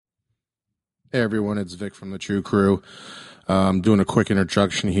Hey everyone, it's Vic from the True Crew. Doing a quick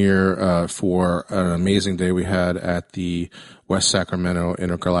introduction here for an amazing day we had at the West Sacramento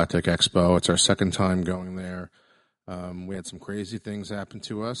Intergalactic Expo. It's our second time going there. We had some crazy things happen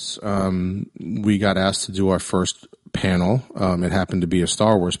to us. We got asked to do our first panel. It happened to be a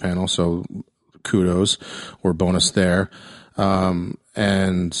Star Wars panel, so kudos or bonus there.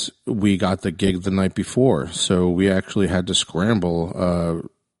 And we got the gig the night before, so we actually had to scramble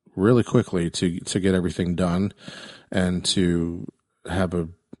really quickly to get everything done and to have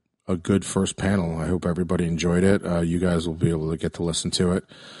a good first panel. I hope everybody enjoyed it. You guys will be able to get to listen to it.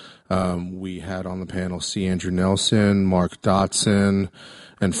 We had on the panel C. Andrew Nelson, Mark Dodson,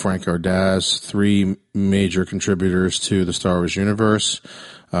 and Frank Ardaz, three major contributors to the Star Wars universe.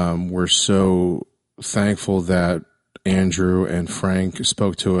 We're so thankful that Andrew and Frank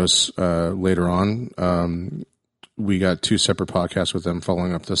spoke to us later on. We got two separate podcasts with them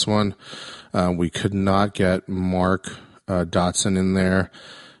following up this one. We could not get Mark Dodson in there.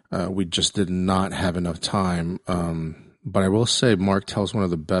 We just did not have enough time. But I will say Mark tells one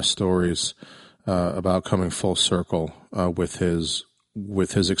of the best stories about coming full circle with his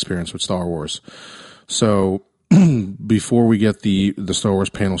experience with Star Wars. So before we get the Star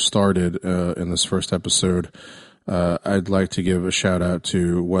Wars panel started in this first episode, I'd like to give a shout out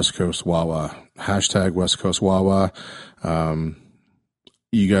to West Coast Wawa. Hashtag West Coast Wawa.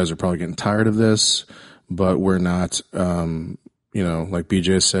 You guys are probably getting tired of this, but we're not. Like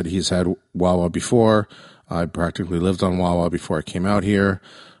BJ said, he's had Wawa before. I practically lived on Wawa before I came out here.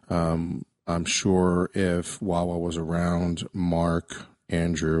 I'm sure if Wawa was around, Mark,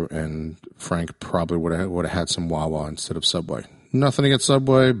 Andrew, and Frank probably would have had some Wawa instead of Subway. Nothing against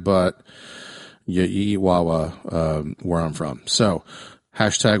Subway, but you eat Wawa where I'm from. So,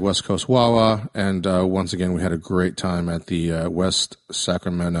 hashtag West Coast Wawa. And once again, we had a great time at the West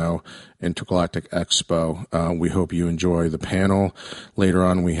Sacramento Intergalactic Expo. We hope you enjoy the panel. Later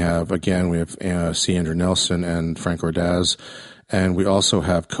on, we have C. Andrew Nelson and Frank Ardaz. And we also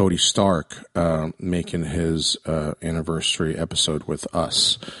have Cody Stark making his anniversary episode with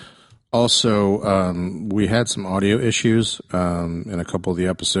us. Also, we had some audio issues in a couple of the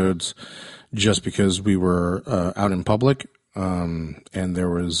episodes just because we were out in public. And there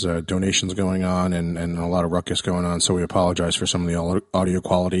was donations going on and a lot of ruckus going on, so we apologize for some of the audio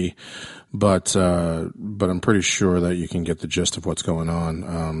quality, but I'm pretty sure that you can get the gist of what's going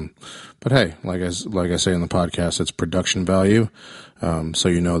on. But hey, like I say in the podcast, it's production value, so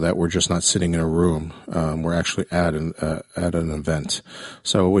you know that we're just not sitting in a room. We're actually at an event.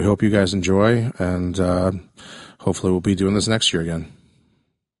 So we hope you guys enjoy, and hopefully we'll be doing this next year again.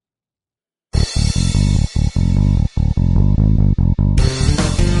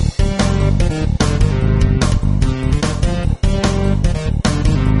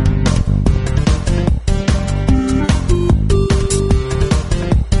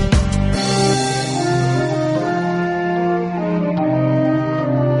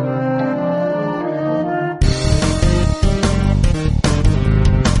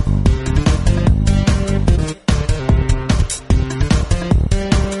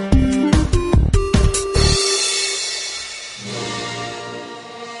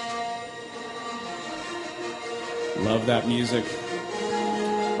 Music.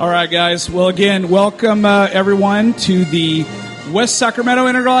 All right, guys. Well, again, welcome everyone to the West Sacramento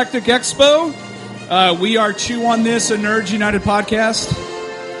Intergalactic Expo. We are Chew on This, a Nerds United podcast.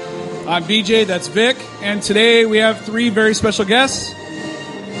 I'm BJ, that's Vic, and today we have three very special guests.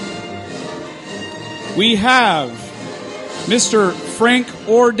 We have Mr. Frank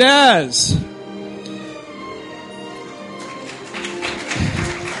Ardaz.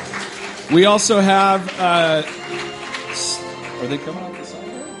 We also have are they coming off the side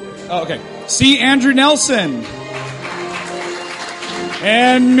there? Oh, okay. C. Andrew Nelson.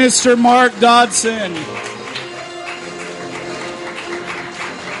 And Mr. Mark Dodson.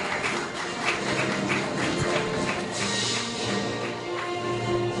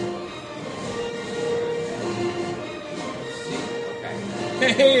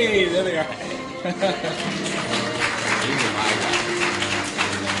 Hey, there they are.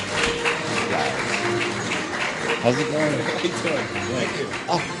 How's it going? How you doing? Thank you.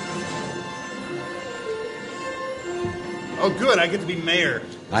 Oh, good. I get to be mayor.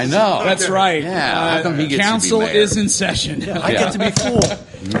 I know. That's right. Yeah. How come he gets council to be mayor? is in session. I get to be fool.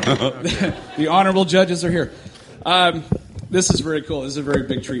 The honorable judges are here. This is very cool. This is a very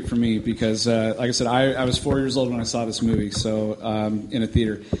big treat for me because, like I said, I was 4 years old when I saw this movie, so in a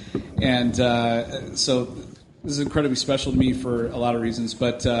theater. And so this is incredibly special to me for a lot of reasons.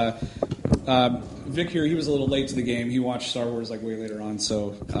 But Vic here, he was a little late to the game. He watched Star Wars like way later on,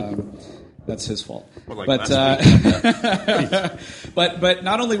 so That's his fault. Well, like but last but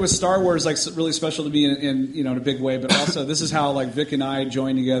not only was Star Wars like really special to me in a big way, but also this is how like Vic and I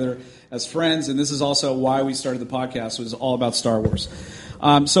joined together as friends, and this is also why we started the podcast. It was all about Star Wars.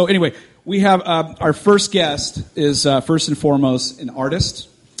 So anyway, we have our first guest is first and foremost an artist.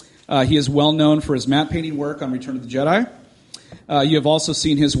 He is well known for his matte painting work on Return of the Jedi. You have also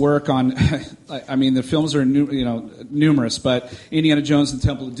seen his work on, I mean, the films are numerous, but Indiana Jones and the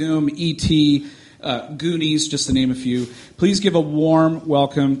Temple of Doom, E.T., Goonies, just to name a few. Please give a warm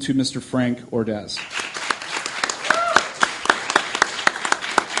welcome to Mr. Frank Ordaz.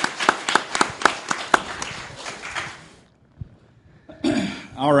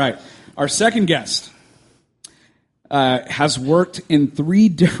 All right. Our second guest has worked in 3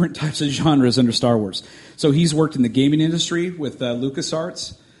 different types of genres under Star Wars. So he's worked in the gaming industry with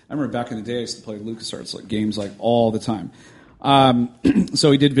LucasArts. I remember back in the day I used to play LucasArts games all the time.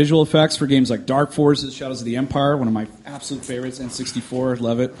 So he did visual effects for games like Dark Forces, Shadows of the Empire, one of my absolute favorites, N64,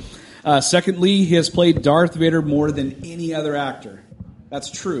 love it. Secondly, he has played Darth Vader more than any other actor. That's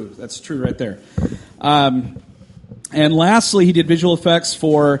true right there. And lastly, he did visual effects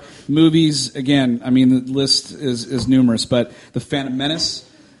for movies. Again, I mean, the list is numerous, but The Phantom Menace,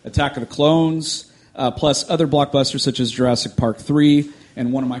 Attack of the Clones, plus other blockbusters such as Jurassic Park 3,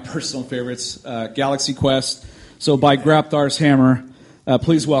 and one of my personal favorites, Galaxy Quest. So by Grapthar's hammer,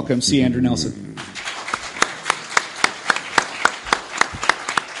 please welcome C. Andrew Nelson.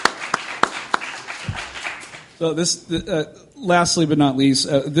 So this, lastly but not least,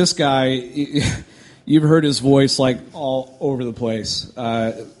 this guy... You've heard his voice all over the place.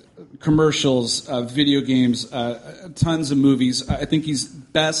 Commercials, video games, tons of movies. I think he's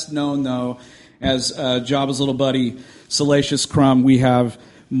best known, though, as Jabba's little buddy, Salacious Crumb. We have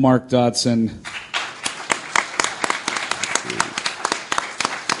Mark Dodson.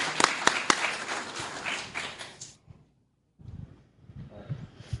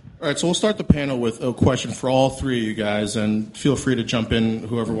 All right, so we'll start the panel with a question for all 3 of you guys, and feel free to jump in,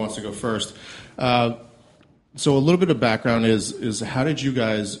 whoever wants to go first. So a little bit of background is how did you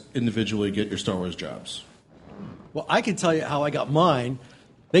guys individually get your Star Wars jobs? Well, I can tell you how I got mine.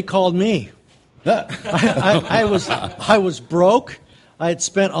 They called me. I was broke. I had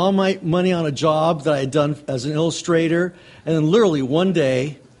spent all my money on a job that I had done as an illustrator, and then literally one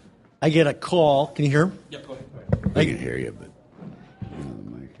day, I get a call. Can you hear him? Yeah, go ahead. I can hear you, but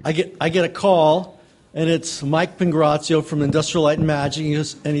I get a call, and it's Mike Pangrazio from Industrial Light and Magic,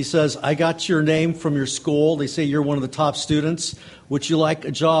 and he says, I got your name from your school. They say you're one of the top students. Would you like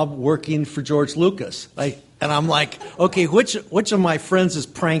a job working for George Lucas? And I'm like, okay, which of my friends is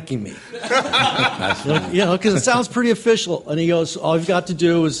pranking me? Because it sounds pretty official. And he goes, all you've got to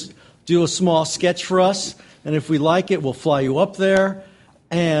do is do a small sketch for us, and if we like it, we'll fly you up there.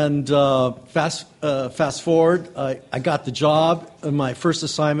 And fast forward, I got the job. And my first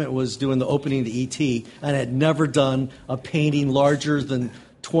assignment was doing the opening to E.T. and I had never done a painting larger than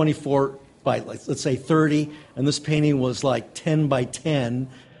 24 by, let's say, 30. And this painting was like 10 by 10.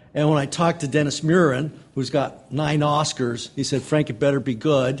 And when I talked to Dennis Murin, who's got 9 Oscars, he said, Frank, it better be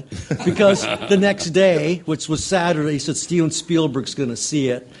good. Because the next day, which was Saturday, he said, Steven Spielberg's going to see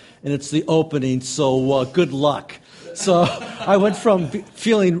it. And it's the opening, so good luck. So I went from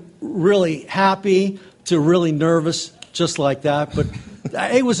feeling really happy to really nervous, just like that. But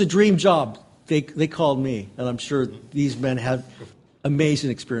it was a dream job. They called me, and I'm sure these men had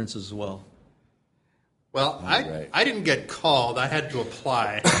amazing experiences as well. Well, I didn't get called. I had to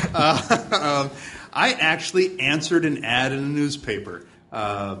apply. I actually answered an ad in a newspaper.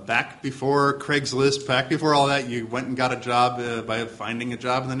 Back before Craigslist, back before all that, you went and got a job by finding a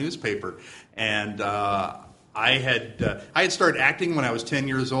job in the newspaper. And I had started acting when I was 10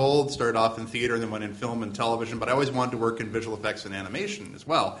 years old, started off in theater and then went in film and television, but I always wanted to work in visual effects and animation as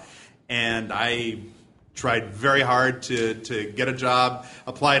well. And I tried very hard to get a job,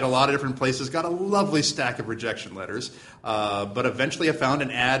 applied a lot of different places, got a lovely stack of rejection letters, but eventually I found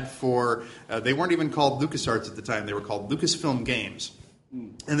an ad for, they weren't even called LucasArts at the time, they were called Lucasfilm Games.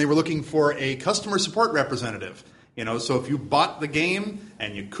 And they were looking for a customer support representative. So if you bought the game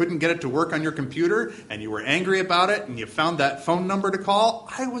and you couldn't get it to work on your computer and you were angry about it and you found that phone number to call,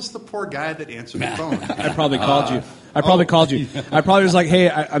 I was the poor guy that answered the phone. I probably called you. I probably was like,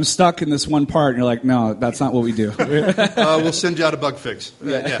 hey, I'm stuck in this one part. And you're like, no, that's not what we do. We'll send you out a bug fix.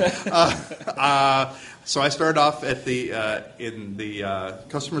 So I started off at in the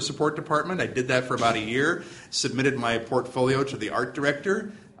customer support department. I did that for about a year, submitted my portfolio to the art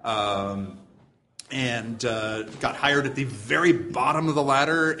director. and got hired at the very bottom of the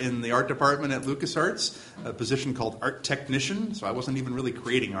ladder in the art department at LucasArts, a position called art technician. So I wasn't even really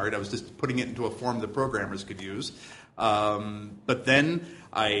creating art. I was just putting it into a form that programmers could use. But then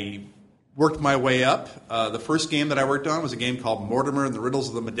I worked my way up. The first game that I worked on was a game called Mortimer and the Riddles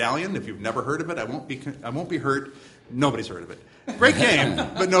of the Medallion. If you've never heard of it, I won't be hurt. Nobody's heard of it. Great game,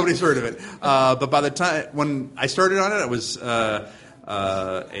 but nobody's heard of it. But by the time when I started on it, I was a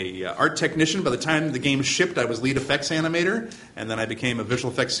art technician. By the time the game shipped, I was lead effects animator, and then I became a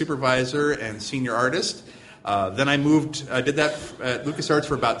visual effects supervisor and senior artist. Then I moved. I did that at LucasArts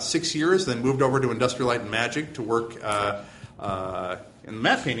for about 6 years. Then moved over to Industrial Light and Magic to work in the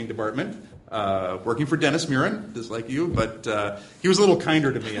matte painting department, working for Dennis Muren, just like you. But he was a little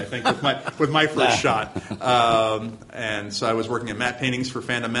kinder to me, I think, with my first shot. And so I was working at matte paintings for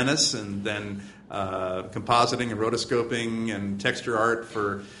Phantom Menace, and then compositing and rotoscoping and texture art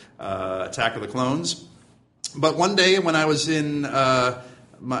for Attack of the Clones. But one day when I was sitting at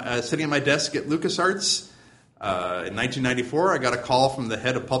my desk at LucasArts in 1994, I got a call from the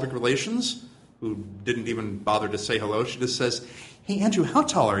head of public relations, who didn't even bother to say hello. She just says, "Hey, Andrew, how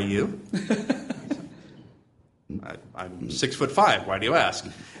tall are you?" I'm 6'5". Why do you ask?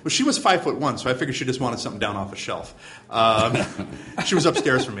 Well, she was 5'1", so I figured she just wanted something down off a shelf. She was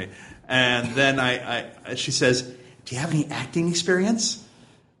upstairs from me. And then she says, "Do you have any acting experience?"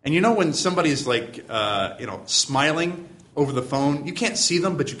 And you know when somebody's like, smiling over the phone, you can't see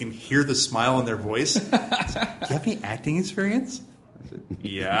them, but you can hear the smile in their voice. "Do you have any acting experience?" I said,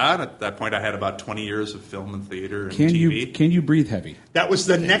 "Yeah." And at that point, I had about 20 years of film and theater and TV. Can you breathe heavy? That was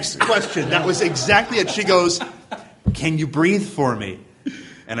the next question. That was exactly it. She goes, "Can you breathe for me?"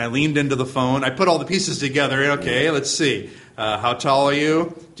 And I leaned into the phone. I put all the pieces together. Okay, let's see. How tall are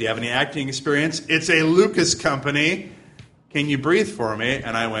you? Do you have any acting experience? It's a Lucas company. Can you breathe for me?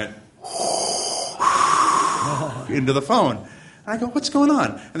 And I went into the phone. And I go, "What's going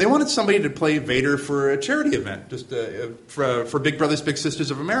on?" And they wanted somebody to play Vader for a charity event, just for Big Brothers Big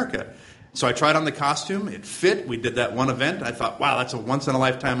Sisters of America. So I tried on the costume. It fit. We did that one event. I thought, wow, that's a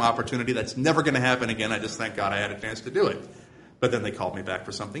once-in-a-lifetime opportunity. That's never going to happen again. I just thank God I had a chance to do it. But then they called me back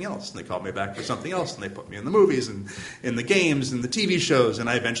for something else, and they called me back for something else, and they put me in the movies and in the games and the TV shows, and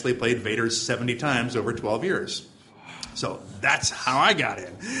I eventually played Vader 70 times over 12 years. So that's how I got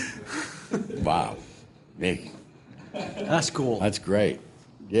in. Wow. Hey. That's cool. That's great.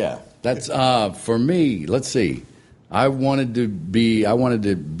 Yeah. That's for me, let's see. I wanted to be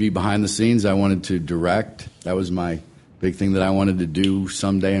behind the scenes. I wanted to direct. That was my big thing that I wanted to do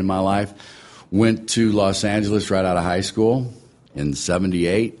someday in my life. Went to Los Angeles right out of high school in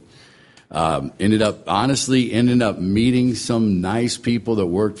 78. Ended up meeting some nice people that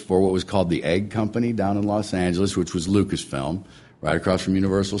worked for what was called the Egg Company down in Los Angeles, which was Lucasfilm, right across from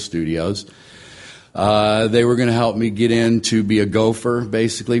Universal Studios. They were going to help me get in to be a gopher,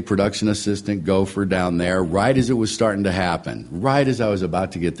 basically, production assistant gopher down there, right as it was starting to happen, right as I was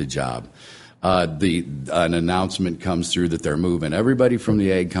about to get the job. An announcement comes through that they're moving everybody from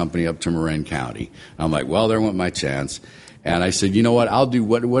the Egg Company up to Marin County. I'm like, well, there went my chance. And I said, you know what, I'll do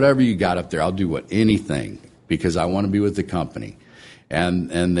whatever you got up there. I'll do anything, because I want to be with the company.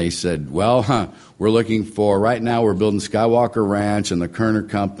 And they said, well, we're looking for, right now we're building Skywalker Ranch and the Kerner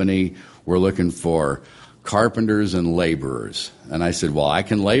Company. We're looking for carpenters and laborers. And I said, well, I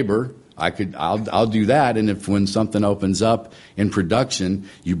can labor. I'll do that. And when something opens up in production,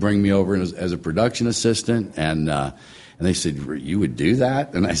 you bring me over as a production assistant. And they said, you would do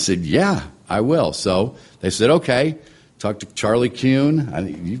that? And I said, yeah, I will. So they said, okay. Talked to Charlie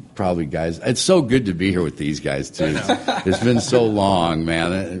Kuhn. You probably guys, it's so good to be here with these guys too. It's been so long,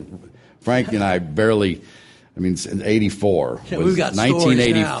 man. Frank and I since 84. Yeah, we've got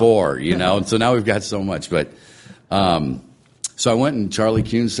 1984, you know, and so now we've got so much. But so I went, and Charlie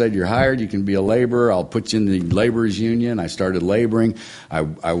Kuhn said, you're hired, you can be a laborer. I'll put you in the laborers union. I started laboring.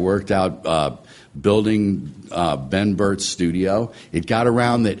 I worked out building Ben Burtt's studio. It got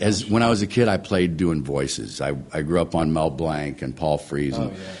around that when I was a kid, I played doing voices. I grew up on Mel Blanc and Paul Frees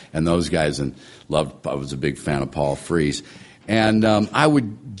and those guys, and I was a big fan of Paul Frees. And I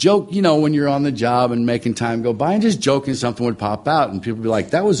would joke, when you're on the job and making time go by, and just joking, something would pop out, and people would be like,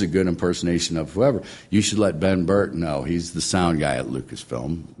 that was a good impersonation of whoever. You should let Ben Burt know. He's the sound guy at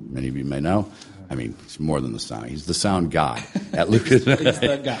Lucasfilm. Many of you may know. I mean, it's more than the sound. He's the sound guy at Lucasfilm. He's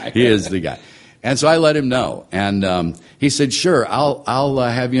the guy. He is the guy. And so I let him know. And he said, sure, I'll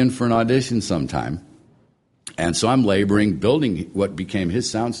have you in for an audition sometime. And so I'm laboring, building what became his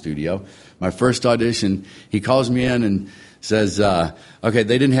sound studio. My first audition, he calls me in and Says, okay,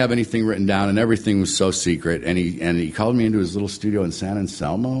 they didn't have anything written down, and everything was so secret. And he called me into his little studio in San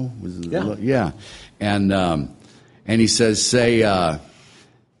Anselmo. Yeah. And he says,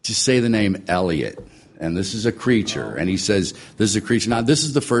 just say the name Elliot. And this is a creature. And he says, this is a creature. Now, this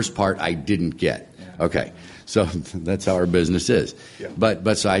is the first part I didn't get. Okay. So that's how our business is. Yeah.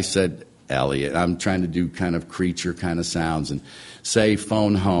 But so I said, Elliot. I'm trying to do kind of creature kind of sounds and say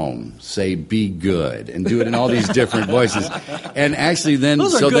phone home, say be good, and do it in all these different voices. And actually then...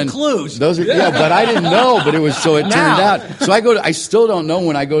 Those are good clues. Those are, yeah, but I didn't know, but it was, so it turned out. So I still don't know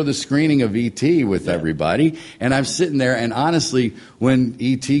when I go to the screening of E.T. with everybody, and I'm sitting there, and honestly, when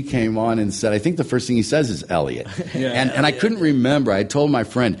E.T. came on and said, I think the first thing he says is Elliot. And I couldn't remember. I told my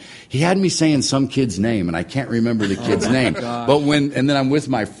friend, he had me saying some kid's name, and I can't remember the kid's name. But and then I'm with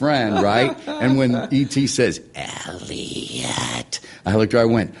my friend, right? And when E.T. says, Elliot, I looked where I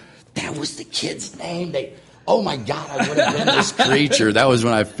went, that was the kid's name. Oh my God, I would have been this creature. That was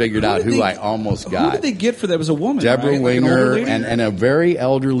when I figured out who I almost got. Who did they get for that? It was a woman, Deborah right? Winger, and a very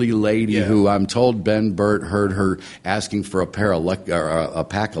elderly lady who I'm told Ben Burt heard her asking for a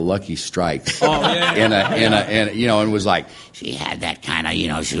pack of Lucky Strikes. And was like, she had that kind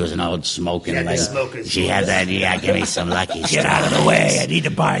of, she was an old smoking lady. She had that, give me some Lucky Strikes. Get out of the way, I need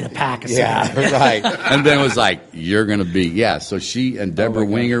to buy the pack of cigarettes. Yeah, right. And Ben was like, you're going to be, so she and Deborah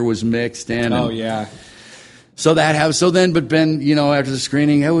Winger was mixed in. So but Ben, after the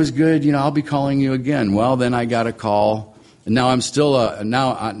screening, it was good. I'll be calling you again. Well, then I got a call. And now I'm still,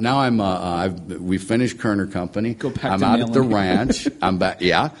 we finished Kerner Company. I'm out at the ranch. I'm back.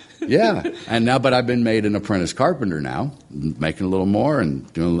 Yeah. And now, but I've been made an apprentice carpenter now, making a little more and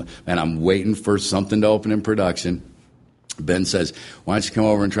I'm waiting for something to open in production. Ben says, why don't you come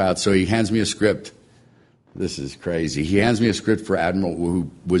over and try out? So he hands me a script. This is crazy. He hands me a script for who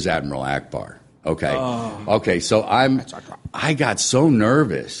was Admiral Akbar. Okay. Okay. So I got so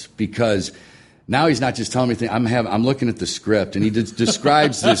nervous because now he's not just telling me things. I'm looking at the script and he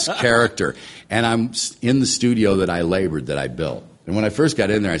describes this character, and I'm in the studio that I labored, that I built. And when I first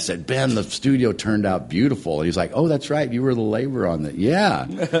got in there, I said, Ben, the studio turned out beautiful. And he's like, oh, that's right. You were the laborer on that. Yeah.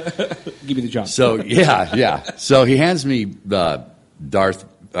 Give me the job. So yeah. So he hands me the Darth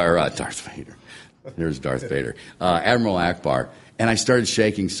Vader. There's Darth Vader. Admiral Akbar. And I started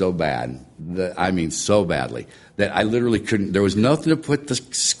shaking so bad, so badly, that I literally couldn't, there was nothing to put the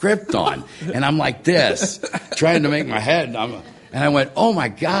script on. And I'm like this, trying to make my head, and I went, oh my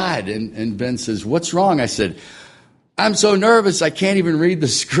God. And Ben says, what's wrong? I said, I'm so nervous, I can't even read the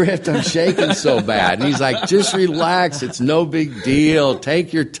script. I'm shaking so bad. And he's like, just relax, it's no big deal,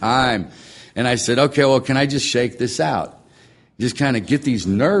 take your time. And I said, okay, well, can I just shake this out? Just kind of get these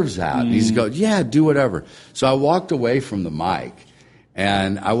nerves out. And he's going, yeah, do whatever. So I walked away from the mic.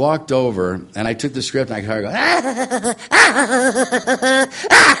 And I walked over, and I took the script, and I kind of go,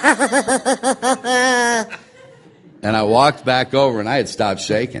 and I walked back over, and I had stopped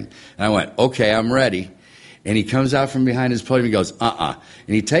shaking. And I went, okay, I'm ready. And he comes out from behind his podium, he goes, And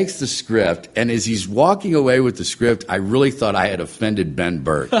he takes the script, and as he's walking away with the script, I really thought I had offended Ben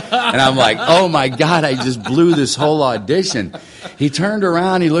Burt. And I'm like, oh my God, I just blew this whole audition. He turned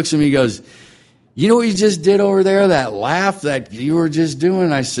around, he looks at me, he goes, you know what you just did over there, that laugh that you were just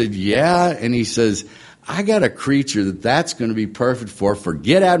doing? I said, yeah. And he says, I got a creature that's going to be perfect for.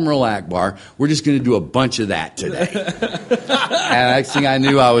 Forget Admiral Akbar. We're just going to do a bunch of that today. And next thing I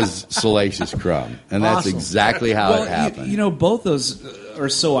knew, I was Salacious Crumb. And that's exactly how it happened. Both those are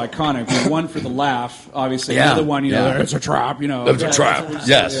so iconic. One for the laugh, obviously. The other one, it's a trap. It's a trap.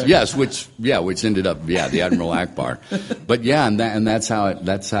 Yes. Which ended up, the Admiral Akbar. But that's how.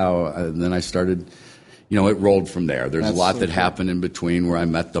 Then I started. It rolled from there. There's a lot that happened in between where I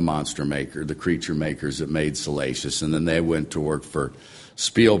met the monster maker, the creature makers that made Salacious, and then they went to work for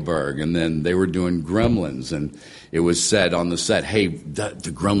Spielberg, and then they were doing Gremlins, and it was said on the set, hey,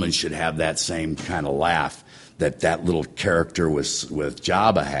 the Gremlins should have that same kind of laugh that little character with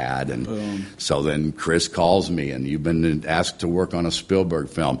Jabba had. And so then Chris calls me, and you've been asked to work on a Spielberg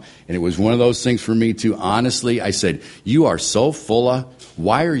film. And it was one of those things for me, too. Honestly, I said, you are so full of,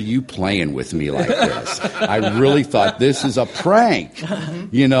 why are you playing with me like this? I really thought this is a prank.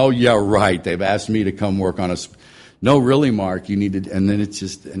 Yeah, right. They've asked me to come work on a no, really, Mark, you needed, and then it's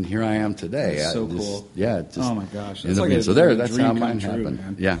just, and here I am today. That's so cool. Yeah. Oh my gosh. That's how mine happened.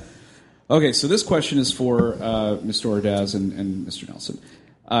 Man. Yeah. Okay, so this question is for Mr. Ordaz and Mr. Nelson.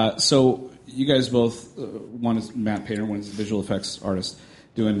 So you guys both, one is Matt Painter, one is a visual effects artist,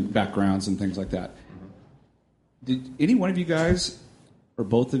 doing backgrounds and things like that. Did any one of you guys, or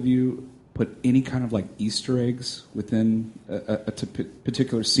both of you, put any kind of like Easter eggs within a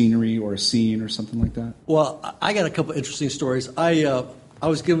particular scenery or a scene or something like that? Well, I got a couple interesting stories. I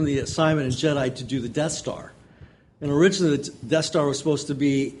was given the assignment in Jedi to do the Death Star. And originally the Death Star was supposed to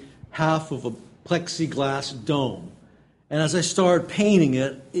be half of a plexiglass dome. And as I started painting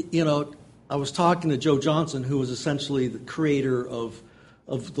it, I was talking to Joe Johnson, who was essentially the creator of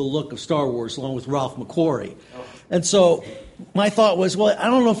the look of Star Wars, along with Ralph McQuarrie. And so my thought was, well, I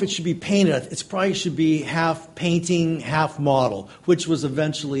don't know if it should be painted. It probably should be half painting, half model, which was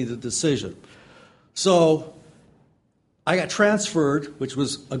eventually the decision. So I got transferred, which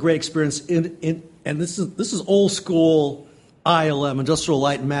was a great experience. And this is old school ILM, Industrial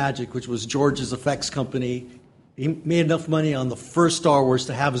Light and Magic, which was George's effects company. He made enough money on the first Star Wars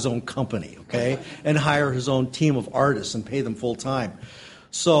to have his own company, okay, and hire his own team of artists and pay them full time.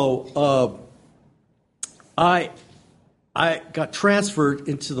 So I got transferred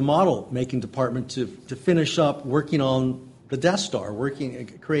into the model making department to finish up working on the Death Star,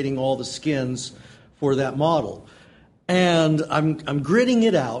 creating all the skins for that model. And I'm gridding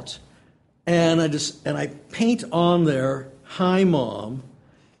it out, and I paint on there, "Hi, Mom,"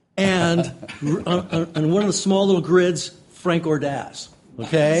 and on one of the small little grids, Frank Ordaz.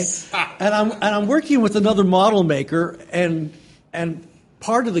 Okay, and I'm working with another model maker, and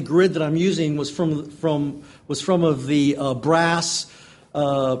part of the grid that I'm using was from of the brass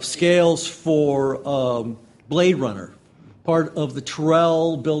scales for Blade Runner. Part of the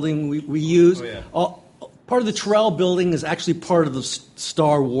Terrell building we use. Oh, yeah. Part of the Terrell building is actually part of the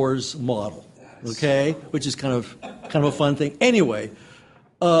Star Wars model, okay, which is kind of a fun thing. Anyway,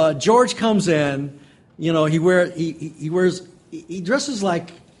 George comes in, he dresses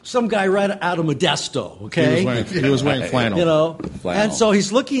like some guy right out of Modesto, okay? He was wearing flannel. Flannel. And so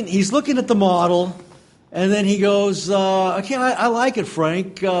he's looking at the model, and then he goes, "Okay, I like it,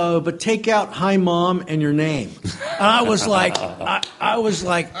 Frank, but take out 'Hi, Mom' and your name." And I was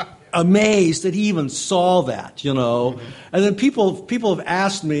like amazed that he even saw that, And then people have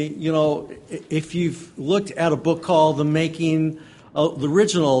asked me, if you've looked at a book called The Making, the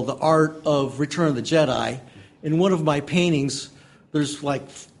original, The Art of Return of the Jedi. In one of my paintings, there's like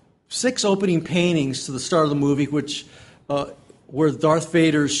 6 opening paintings to the start of the movie, which where Darth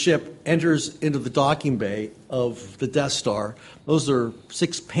Vader's ship enters into the docking bay of the Death Star. Those are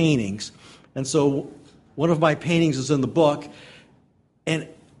 6 paintings. And so one of my paintings is in the book, and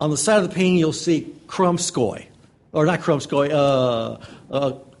on the side of the painting, you'll see Krumskoy, or not Krumskoy,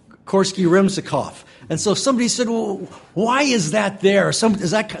 Korsky-Rimzikov. And so somebody said, "Well, why is that there? Is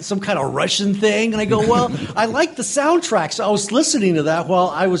that some kind of Russian thing?" And I go, "Well, I like the soundtrack, so I was listening to that while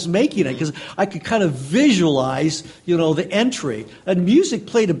I was making it because I could kind of visualize, the entry." And music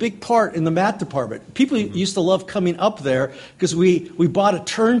played a big part in the matte department. People used to love coming up there because we bought a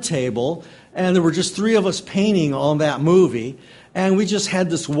turntable, and there were just 3 of us painting on that movie. And we just had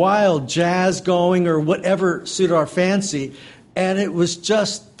this wild jazz going or whatever suited our fancy. And it was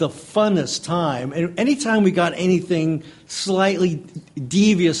just the funnest time. And anytime we got anything slightly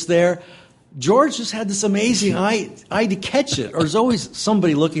devious there, George just had this amazing eye to catch it. Or there's always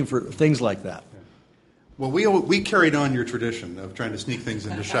somebody looking for things like that. Well, we carried on your tradition of trying to sneak things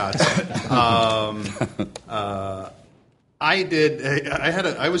into shots.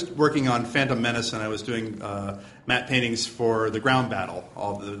 I was working on Phantom Menace, and I was doing matte paintings for the ground battle,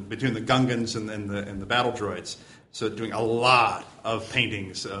 between the Gungans and the battle droids. So doing a lot of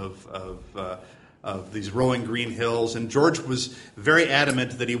paintings of these rolling green hills. And George was very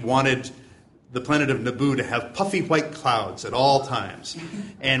adamant that he wanted the planet of Naboo to have puffy white clouds at all times.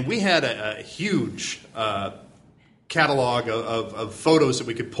 And we had a huge catalog of photos that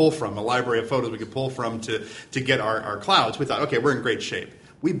we could pull from, a library of photos we could pull from to get our clouds. We thought, okay, we're in great shape.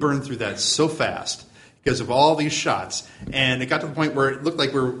 We burned through that so fast because of all these shots, and it got to the point where it looked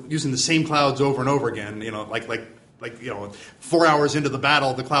like we were using the same clouds over and over again, like 4 hours into the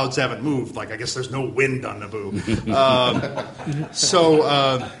battle, the clouds haven't moved. Like, I guess there's no wind on Naboo.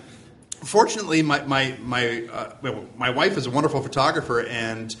 Fortunately, my wife is a wonderful photographer,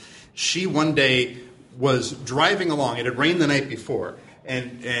 and she one day was driving along. It had rained the night before,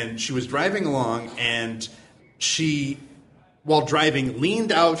 and she was driving along, and she, while driving,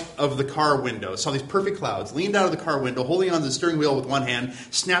 leaned out of the car window, saw these perfect clouds, leaned out of the car window, holding on to the steering wheel with one hand,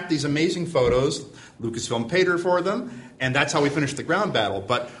 snapped these amazing photos. Lucasfilm paid her for them, and that's how we finished the ground battle.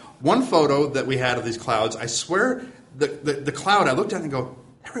 But one photo that we had of these clouds, I swear, the cloud, I looked at it and go,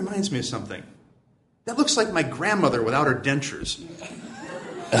 that reminds me of something. That looks like my grandmother without her dentures.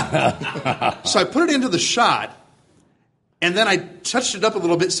 So I put it into the shot, and then I touched it up a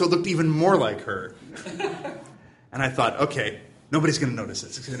little bit so it looked even more like her. And I thought, okay, Nobody's going to notice it.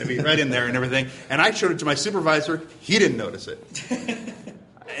 It's going to be right in there and everything. And I showed it to my supervisor. He didn't notice it.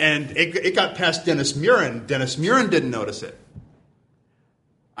 And it got past Dennis Murin. Dennis Murin didn't notice it.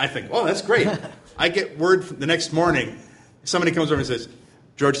 I think, oh, that's great. I get word the next morning. Somebody comes over and says,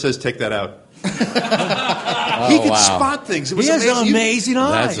 George says take that out. He could spot things. It was he has an amazing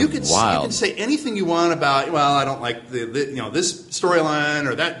eye. You could say anything you want about, well, I don't like this storyline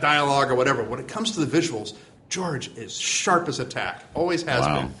or that dialogue or whatever. When it comes to the visuals, George is sharp as a tack. Always has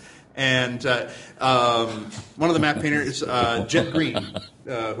been. And one of the matte painters, Jet Green,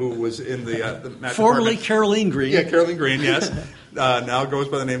 who was in the matte formerly department. Caroline Green. Yeah, Caroline Green, yes. Now goes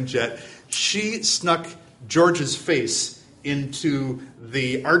by the name Jet. She snuck George's face into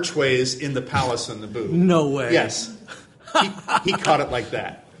the archways in the palace in Naboo. No way. Yes. He caught it like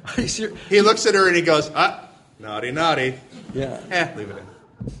that. Are you serious? He looks at her and he goes, naughty, naughty. Yeah. Leave it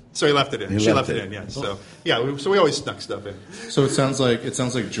in. So he left it in. She left it in, yeah. So we always snuck stuff in. So it sounds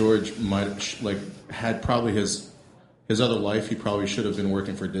like George might have had probably his other life. He probably should have been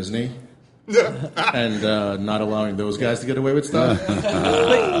working for Disney. And not allowing those guys to get away with stuff.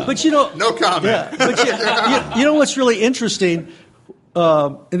 But you know, no comment. Yeah, but you know what's really interesting?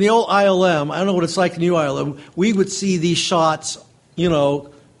 In the old ILM, I don't know what it's like in the new ILM. We would see these shots,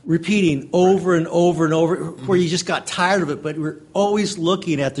 repeating over and over and over, where you just got tired of it. But we're always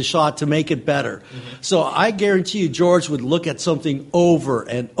looking at the shot to make it better. Mm-hmm. So I guarantee you, George would look at something over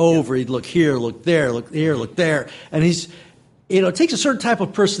and over. He'd look here, look there, look here, look there, and he's. It takes a certain type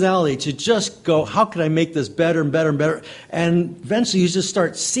of personality to just go, how can I make this better and better and better? And eventually you just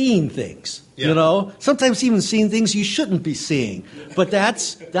start seeing things, Sometimes even seeing things you shouldn't be seeing. But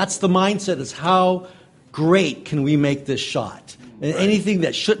that's the mindset, is how great can we make this shot? And anything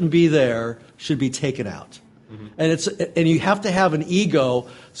that shouldn't be there should be taken out. Mm-hmm. And you have to have an ego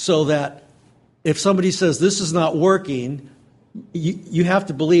so that if somebody says this is not working, you have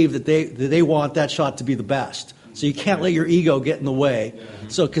to believe that they want that shot to be the best. So you can't let your ego get in the way.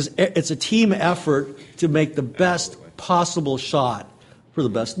 So because it's a team effort to make the best possible shot for the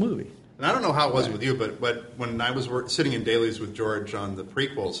best movie. And I don't know how it was with you, but when I was sitting in dailies with George on the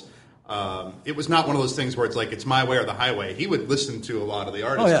prequels, it was not one of those things where it's like it's my way or the highway. He would listen to a lot of the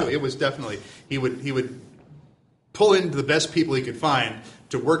artists too. It was definitely he would pull in the best people he could find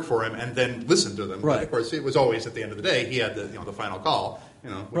to work for him and then listen to them. Right. But of course, it was always at the end of the day he had the final call.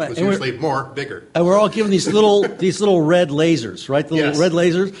 Which was and usually bigger. And we're all given these little red lasers, right? The little red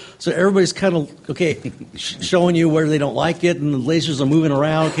lasers. So everybody's kind of, showing you where they don't like it, and the lasers are moving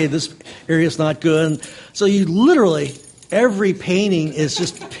around. Okay, this area's not good. So you literally, every painting is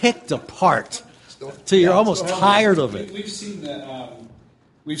just picked apart. So you're almost tired of it. We've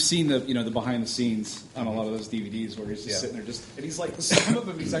seen the the behind the scenes on a lot of those DVDs where he's just sitting there and he's like, some of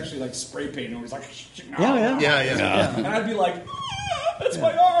them he's actually like spray painting, or he's like, Yeah. And I'd be like, that's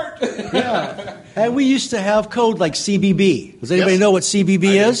my art. Yeah. And we used to have code like CBB. Does anybody know what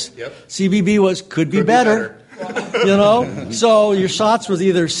CBB is? Yep. CBB was could be better. So your shots was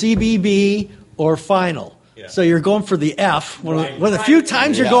either CBB or final. Yeah. So you're going for the F. One of the few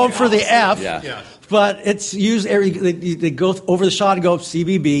times you're going for the F. Yeah. But it's used they go over the shot and go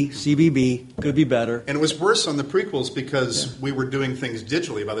CBB, could be better. And it was worse on the prequels because we were doing things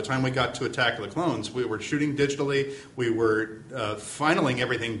digitally. By the time we got to Attack of the Clones, we were shooting digitally. We were finaling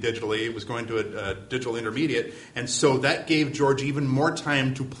everything digitally. It was going to a digital intermediate. And so that gave George even more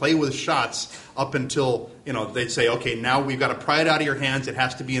time to play with shots up until, they'd say, okay, now we've got to pry it out of your hands. It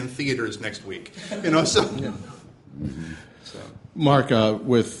has to be in theaters next week. Mark,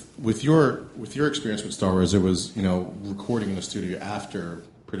 with your experience with Star Wars, it was recording in the studio after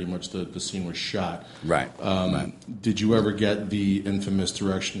pretty much the scene was shot. Right. Did you ever get the infamous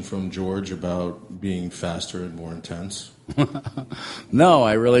direction from George about being faster and more intense? No,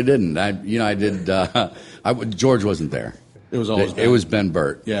 I really didn't. I did. George wasn't there. It was always Ben. It was Ben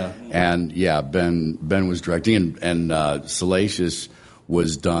Burtt. Yeah. And Ben was directing, and Salacious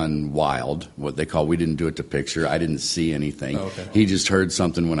was done wild, what they call. We didn't do it to picture. I didn't see anything. Oh, okay. He just heard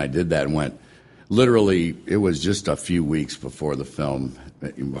something when I did that and went. Literally, it was just a few weeks before the film,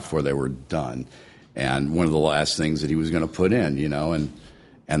 before they were done, and one of the last things that he was going to put in,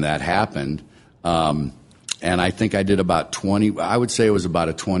 and that happened. And I think I did about 20. I would say it was about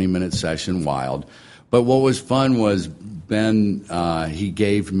a 20-minute session, wild. But what was fun was Ben.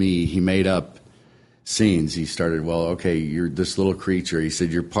 He made up scenes. He started, you're this little creature. He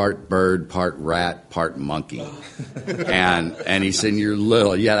said, you're part bird, part rat, part monkey. and he said, you're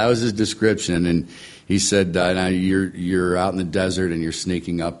little. Yeah, that was his description. And he said, now you're out in the desert and you're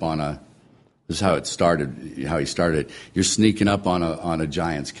sneaking up on this is how he started it. You're sneaking up on a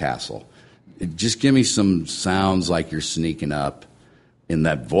giant's castle. just give me some sounds like you're sneaking up in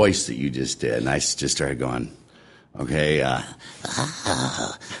that voice that you just did. And I just started going, okay, and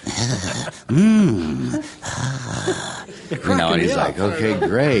he's like, okay,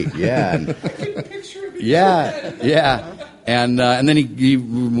 great, yeah. And, yeah. And then he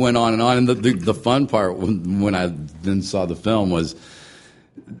went on. And the fun part when I then saw the film was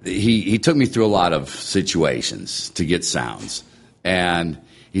he took me through a lot of situations to get sounds. And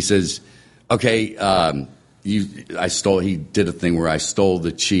he says, okay, he did a thing where I stole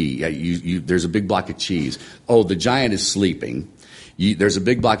the cheese. There's a big block of cheese. Oh, the giant is sleeping. There's a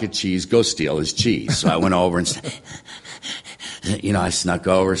big block of cheese. Go steal his cheese. So I went over and, I snuck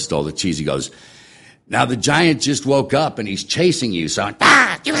over, stole the cheese. He goes, now the giant just woke up and he's chasing you. So, and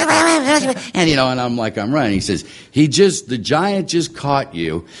I'm like, I'm running. He says, the giant just caught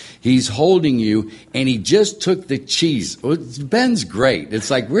you. He's holding you and he just took the cheese. Ben's great. It's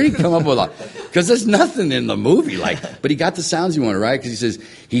like, where did he come up with that? Because there's nothing in the movie but he got the sounds he wanted, right? Because he says,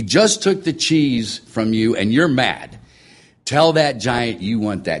 he just took the cheese from you and you're mad. Tell that giant you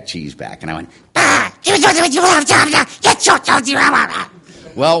want that cheese back. And I went,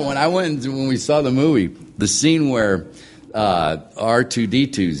 well, when we saw the movie, the scene where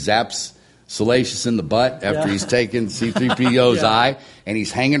R2-D2 zaps Salacious in the butt after he's taken C-3PO's eye, and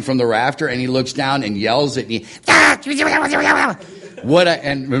he's hanging from the rafter, and he looks down and yells at me. And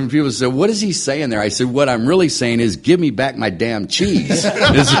when people say, what is he saying there? I said, what I'm really saying is, give me back my damn cheese.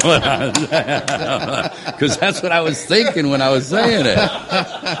 Because that's what I was thinking when I was saying it.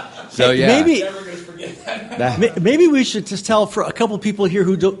 So, yeah. Maybe we should just tell for a couple people here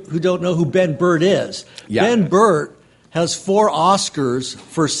who don't know who Ben Burtt is. Yeah. Ben Burtt has 4 Oscars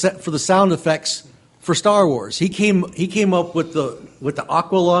for the sound effects for Star Wars. He came up with the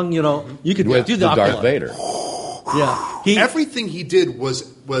Aqualung. You could do the Darth Vader. Yeah, everything he did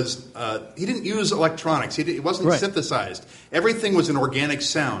was he didn't use electronics. It wasn't synthesized. Everything was an organic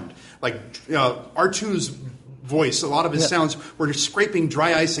sound. Like R2's voice, a lot of his sounds were scraping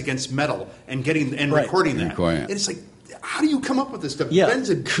dry ice against metal and recording that. And it's like, how do you come up with this stuff? Yeah. Ben's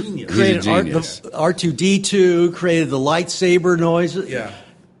a genius. Created R2-D2, created the lightsaber noise. Yeah.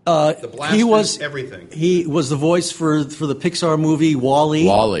 The blasters, everything. He was the voice for the Pixar movie WALL-E.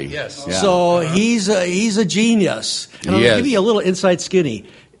 WALL-E. Yes. Yeah. So he's a genius. And I'm going to give you a little inside skinny.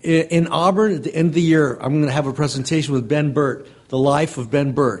 In Auburn, at the end of the year, I'm going to have a presentation with Ben Burtt, The Life of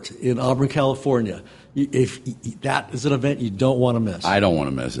Ben Burtt in Auburn, California. If that is an event you don't want to miss. I don't want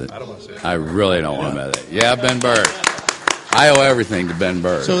to miss it. I don't want to see it. I really don't want to miss it. Yeah, Ben Burtt. I owe everything to Ben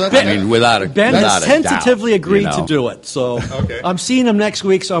Burtt. So without a Ben has tentatively doubt, agreed to do it. So I'm seeing him next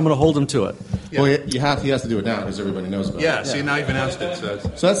week, so I'm going to hold him to it. Yeah. Well, he has to do it now because everybody knows about it. Yeah, see, now you've announced it.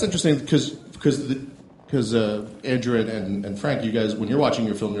 So that's interesting because Andrew and Frank, you guys, when you're watching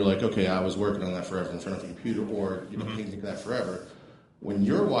your film, you're like, okay, I was working on that forever in front of the computer, or painting that forever. When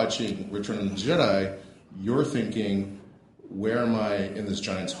you're watching Return of the Jedi, you're thinking, where am I in this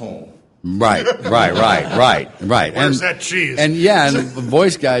giant's home? Right. Where's that cheese? And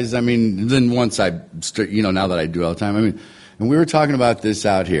voice guys, then once now that I do all the time, and we were talking about this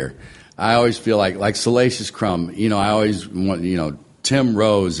out here. I always feel like Salacious Crumb, I always want, Tim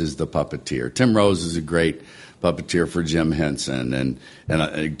Rose is the puppeteer. Tim Rose is a great puppeteer for Jim Henson and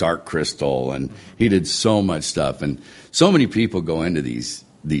Dark Crystal, and he did so much stuff, and so many people go into these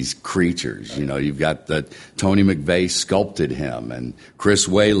creatures. You've got Tony McVeigh sculpted him, and Chris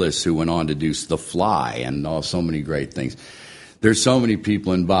Walas, who went on to do The Fly, and so many great things. There's so many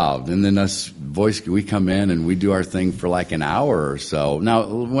people involved, and then we come in and we do our thing for like an hour or so. Now,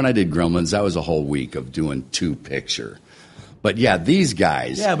 when I did Gremlins, that was a whole week of doing 2-picture. But yeah, these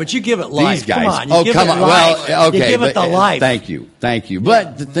guys. Yeah, but you give it life. These guys. Come on. Come on. Well, okay. You give it the life. Thank you.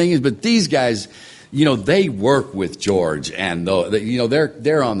 But the thing is, these guys, they work with George, and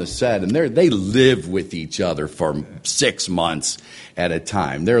they're on the set, and they live with each other for 6 months at a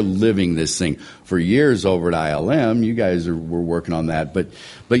time. They're living this thing for years over at ILM. You guys were working on that, but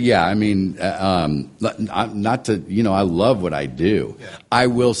yeah, not to I love what I do. Yeah. I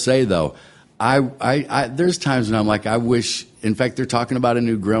will say though, I there's times when I'm like, I wish. In fact, they're talking about a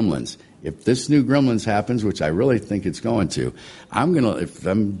new Gremlins. If this new Gremlins happens, which I really think it's going to, I'm gonna if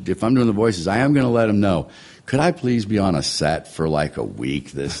I'm doing the voices, I am gonna let them know. Could I please be on a set for like a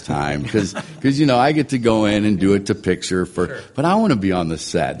week this time? Because I get to go in and do it to picture but I want to be on the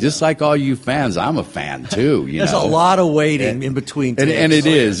set, just like all you fans. I'm a fan too. There's a lot of waiting in between takes. And it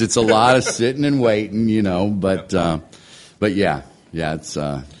is. It's a lot of sitting and waiting. But yeah, it's.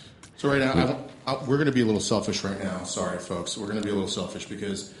 So right now, we're going to be a little selfish right now. Sorry, folks. We're going to be a little selfish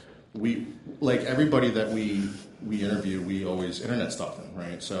because we, like everybody that we we interview, we always internet stalk them,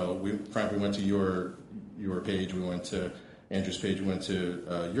 right? So Frank, we went to your page, we went to Andrew's page, we went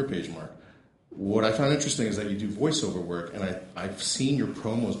to your page, Mark. What I found interesting is that you do voiceover work, and I've seen your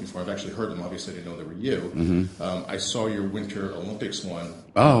promos before. I've actually heard them. Obviously, I didn't know they were you. Mm-hmm. I saw your Winter Olympics one.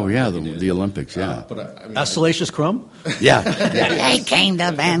 Oh, yeah, the Olympics, yeah. But I mean, Salacious Crumb? Yeah. They came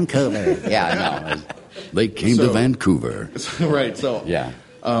to Vancouver. Yeah, I know. They came to Vancouver. Right, so yeah.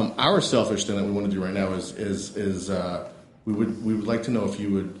 Our selfish thing that we want to do right now is we would like to know if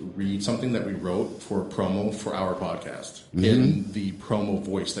you would read something that we wrote for a promo for our podcast in the promo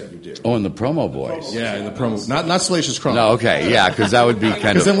voice that you do. Oh, in the promo voice. Yeah, in the promo, not Salacious Crumb. No, okay, yeah, because that would be kind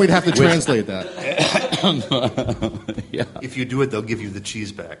of. Because then we'd have to translate that. Yeah. If you do it, they'll give you the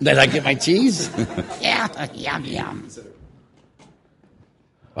cheese back. Did I get my cheese? Yeah, yum yum.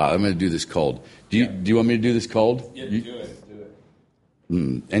 I'm going to do this cold. Do you want me to do this cold? Yeah, do it.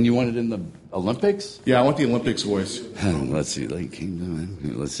 And you want it in the Olympics? Yeah, I want the Olympics voice. Let's see.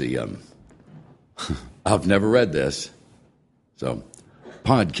 Let's see. I've never read this. So,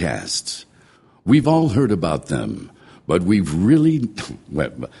 podcasts. We've all heard about them, but we've really...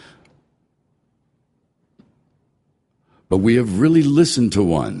 But we have really listened to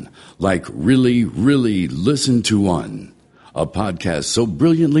one. Like really, really listened to one. A podcast so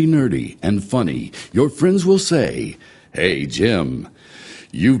brilliantly nerdy and funny, your friends will say, "Hey, Jim,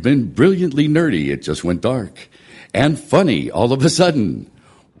 you've been brilliantly nerdy, it just went dark, and funny all of a sudden.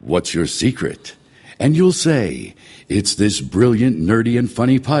 What's your secret?" And you'll say, "It's this brilliant, nerdy, and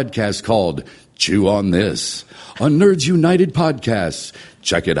funny podcast called Chew on This, a Nerds United podcast.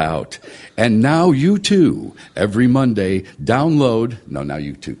 Check it out." And now you too, every Monday, download, no, now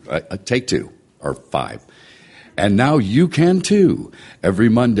you too, take 2 or 5. And now you can too. Every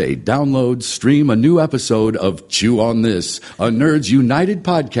Monday, download, stream a new episode of Chew on This, a Nerds United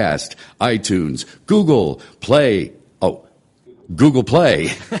podcast. iTunes, Google Play, or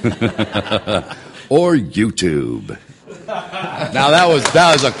YouTube. Now that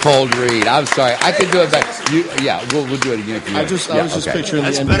was a cold read. I'm sorry. I could do it better. We'll do it again. If you I was just picturing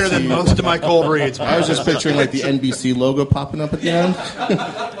That's the NBC. better than most of my cold reads. I was just picturing like the NBC logo popping up at the end.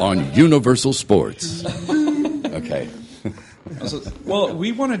 on Universal Sports. Okay. Well,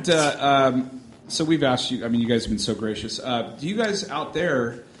 we wanted to. So we've asked you. I mean, you guys have been so gracious. Do you guys out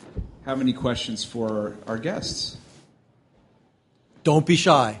there have any questions for our guests? Don't be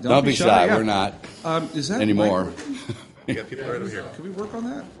shy. Don't be shy. yeah. We're not Is that anymore. You got people right over here. Can we work on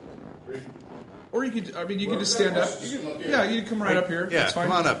that? Or you could. I mean, you could just stand up. You can come right up here. Yeah, That's fine.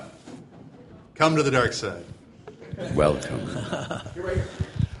 come on up. Come to the dark side. Welcome.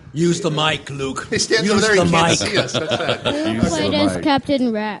 Use the mic, Luke. He stands Use over there. the He can't mic. see us. That's sad. Who played as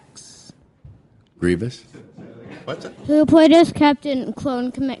Captain Rex? Grievous? What's that? Who played as Captain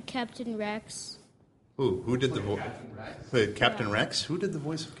Rex? Who did the voice? Captain Rex? Who did the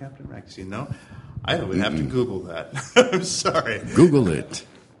voice of Captain Rex? You know? I would have to Google that. I'm sorry. Google it.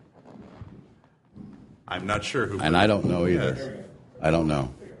 I'm not sure who. And I don't know either. I don't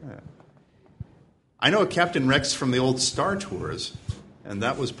know. I know a Captain Rex from the old Star Tours, and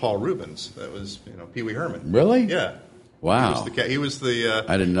that was Paul Rubens. That was, Pee Wee Herman. Really? Yeah. Wow. He was the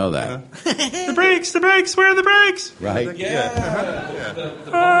I didn't know that. the brakes, where are the brakes? Right? The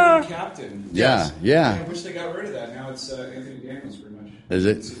bumbling captain. Yeah, I wish they got rid of that. Now it's Anthony Daniels, pretty much. Is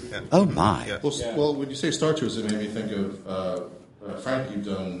it? Yeah. Oh, my. Yeah. Well, when you say Star Tours, it made me think of Frank. You've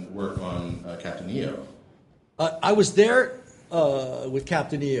done work on Captain EO. I was there with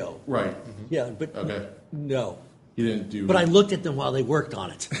Captain EO. Right. Yeah, but Okay. no. You didn't do. But I looked at them while they worked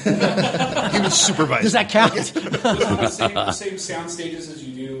on it. He was supervised. Does that count? Was it on the same sound stages as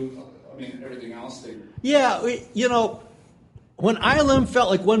you do? I mean, everything else. Yeah, when ILM felt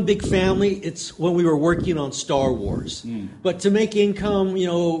like one big family, it's when we were working on Star Wars. But to make income,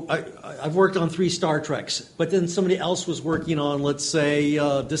 I've worked on 3 Star Treks, but then somebody else was working on, let's say,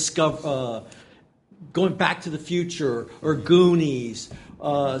 Going Back to the Future or Goonies.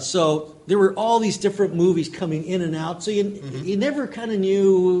 So there were all these different movies coming in and out. So you never kind of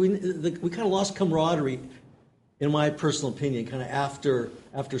knew. We kind of lost camaraderie, in my personal opinion, kind of after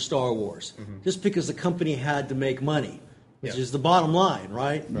Star Wars, just because the company had to make money, which is the bottom line,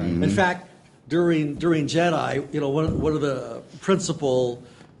 right? In fact, during Jedi, one of the principal,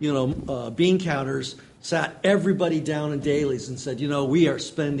 bean counters sat everybody down in dailies and said, we are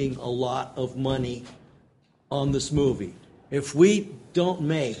spending a lot of money on this movie. If we don't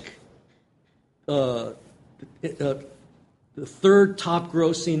make the third top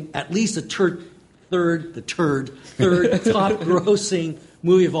grossing, at least the third top grossing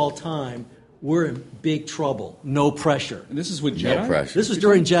movie of all time, we're in big trouble. No pressure. And this is with Jedi? No pressure. This was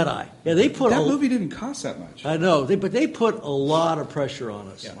during Jedi. Yeah, they put That movie didn't cost that much. I know, but they put a lot of pressure on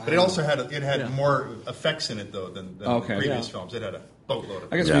us. Yeah. But it also had more effects in it though than the previous films. It had a boatload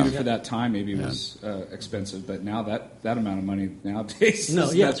of. I guess maybe for that time, maybe it was expensive, but now that amount of money nowadays,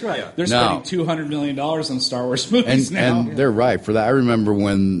 that's right. They're spending $200 million on Star Wars movies now. And they're right for that. I remember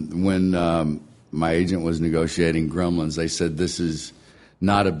when my agent was negotiating Gremlins, they said this is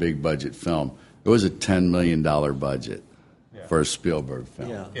not a big budget film. It was a $10 million budget for a Spielberg film.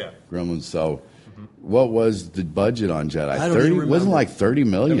 Yeah. Gremlins. So, what was the budget on Jedi? I don't even remember. Wasn't like $30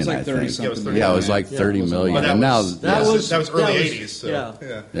 million. It was like I 30 think. something. Yeah, it was like 30 million. But And now that was early '80s.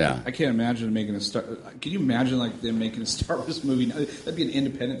 So. yeah. I can't imagine making a Star. Can you imagine like them making a Star Wars movie? That'd be an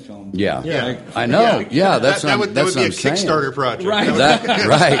independent film. Yeah. Like, I know. Yeah, that's that what would I'm be a saying. Kickstarter project.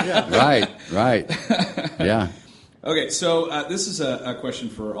 Right. Right. Yeah. Okay, so this is a question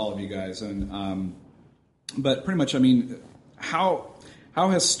for all of you guys, and but pretty much, I mean, how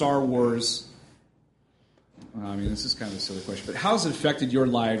has Star Wars? I mean, this is kind of a silly question, but how has it affected your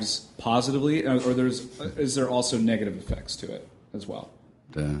lives positively, or is there also negative effects to it as well?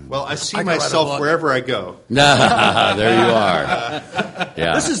 Well, I see myself wherever I go. There you are.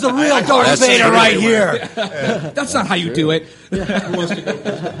 Yeah. This is the real Darth Vader right here. That's not how you do it.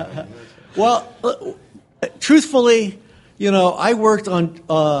 Well, truthfully, I worked on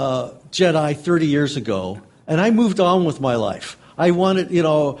Jedi 30 years ago, and I moved on with my life. I wanted,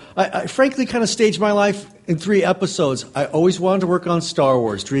 I frankly kind of staged my life in 3 episodes. I always wanted to work on Star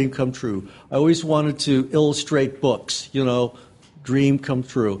Wars, dream come true. I always wanted to illustrate books, dream come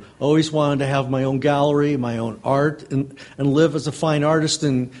true. I always wanted to have my own gallery, my own art, and live as a fine artist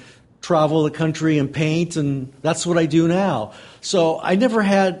and travel the country and paint, and that's what I do now. So I never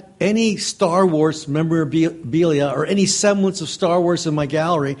had any Star Wars memorabilia or any semblance of Star Wars in my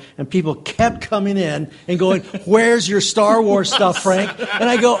gallery, and people kept coming in and going, "Where's your Star Wars stuff, Frank?" And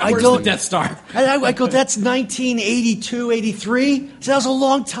I go, Where's the Death Star? And I go, "That's 1982, 83. So that was a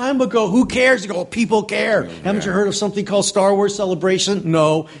long time ago. Who cares?" You go, "People care." Haven't you heard of something called Star Wars Celebration?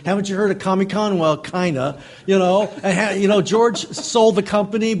 No. Haven't you heard of Comic-Con? Well, kinda. And George sold the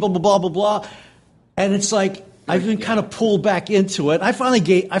company. Blah blah blah blah blah. And it's like, I've been kind of pulled back into it. I finally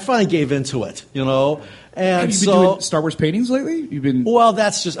gave into it, And Have you been doing Star Wars paintings lately? You've been. Well,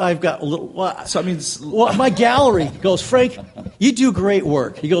 that's just I've got a little. Well, my gallery goes, "Frank, you do great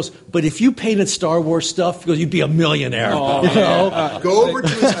work." He goes, "But if you painted Star Wars stuff, he goes, you'd be a millionaire." Go over to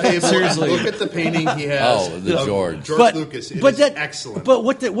his table and look at the painting he has. George Lucas. It is excellent. But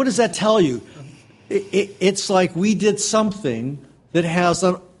what does that tell you? It's like we did something that has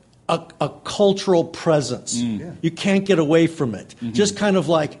a cultural presence. You can't get away from it. Just kind of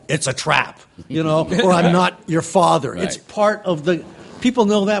like, it's a trap, or I'm not your father. Right. It's part of the... People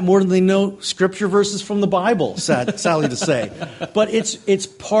know that more than they know scripture verses from the Bible, sadly to say. But it's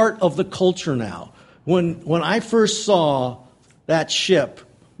part of the culture now. When I first saw that ship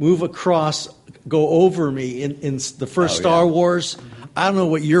move across, go over me in the first Star Wars, I don't know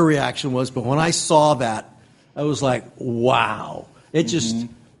what your reaction was, but when I saw that, I was like, wow. It just...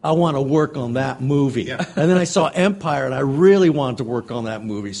 I want to work on that movie. Yeah. And then I saw Empire, and I really wanted to work on that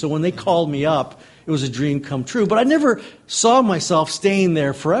movie. So when they called me up, it was a dream come true. But I never saw myself staying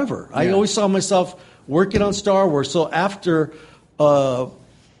there forever. I always saw myself working on Star Wars. So after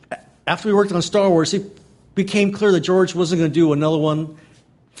we worked on Star Wars, it became clear that George wasn't going to do another one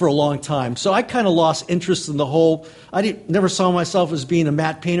for a long time. So I kind of lost interest in the whole... never saw myself as being a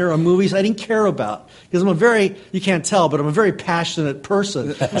matte painter on movies I didn't care about. Because you can't tell, but I'm a very passionate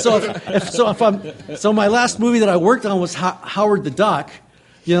person. So my last movie that I worked on was Howard the Duck,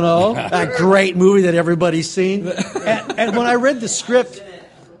 that great movie that everybody's seen. And when I read the script...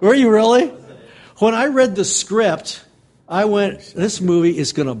 Were you really? When I read the script... I went, this movie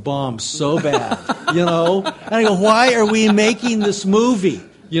is going to bomb so bad, And I go, why are we making this movie?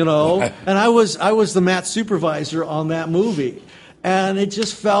 And I was the matte supervisor on that movie, and it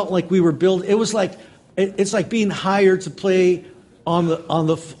just felt like we were building. It was like it's like being hired to play on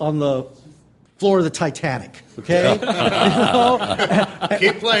the floor of the Titanic. Okay,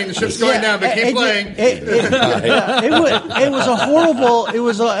 keep playing. The ship's going down, but keep playing. It was a horrible. It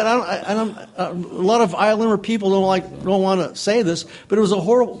was a lot of ILM people don't want to say this, but it was a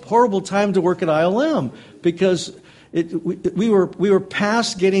horrible time to work at ILM because. We were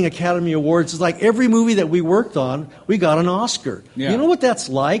past getting Academy Awards. It's like every movie that we worked on, we got an Oscar. Yeah. You know what that's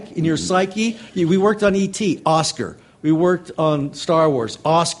like in your psyche? We worked on E.T., Oscar. We worked on Star Wars,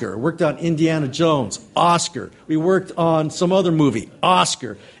 Oscar. Worked on Indiana Jones, Oscar. We worked on some other movie,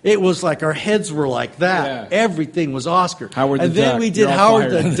 Oscar. It was like our heads were like that. Yeah. Everything was Oscar. Howard the and then Duck. we did You're all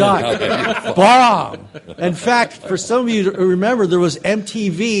Howard fired. the Duck. Bomb. In fact, for some of you to remember, there was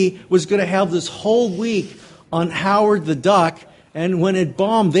MTV was going to have this whole week on Howard the Duck, and when it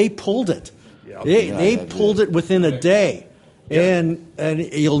bombed, they pulled it. They pulled it within a day. And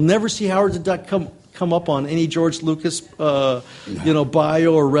you'll never see Howard the Duck come up on any George Lucas, bio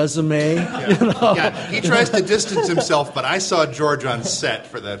or resume. Yeah, he tries to distance himself, but I saw George on set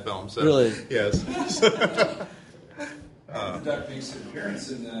for that film. So, Really? Yes. The Duck makes an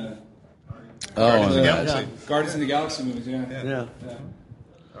appearance in the Guardians of the yeah. Galaxy. Guardians of the Galaxy movies. Yeah.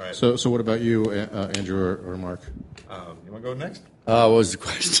 All right. So what about you, Andrew or Mark? You want to go next? What was the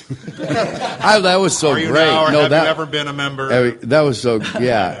question? That was so Are you great. now, or No, have that, you ever been a member? That was so,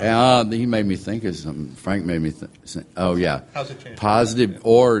 yeah. He made me think of something. Frank made me think. Oh, yeah. How's it changed? Positive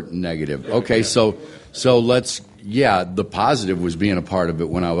or negative. Okay, so let's, the positive was being a part of it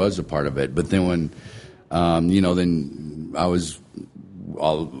when I was a part of it. But then when, then I was,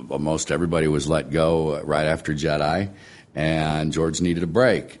 almost everybody was let go right after Jedi, and George needed a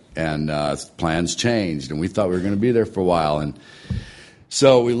break. And plans changed, and we thought we were going to be there for a while. And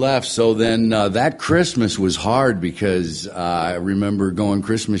so we left. So then that Christmas was hard because I remember going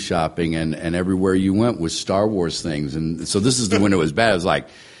Christmas shopping, and everywhere you went was Star Wars things. And so this is when it was bad. It was like,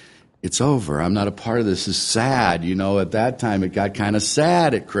 it's over. I'm not a part of this. It's sad. At that time it got kind of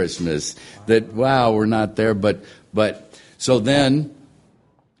sad at Christmas that, wow, we're not there. But so then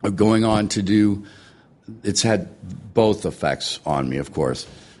going on to do, it's had both effects on me, of course.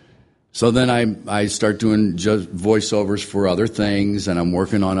 So then I start doing just voiceovers for other things, and I'm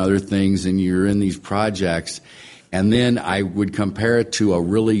working on other things, and you're in these projects. And then I would compare it to a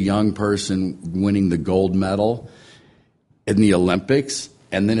really young person winning the gold medal in the Olympics.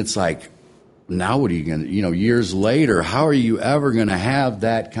 And then it's like, now what are you going to, years later, how are you ever going to have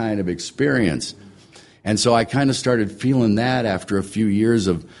that kind of experience? And so I kind of started feeling that after a few years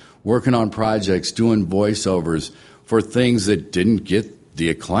of working on projects, doing voiceovers for things that didn't get the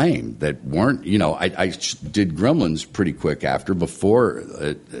acclaim, that weren't, I did Gremlins pretty quick before,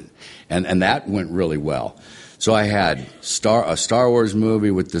 and that went really well. So I had a Star Wars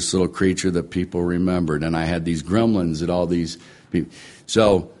movie with this little creature that people remembered, and I had these Gremlins that all these people.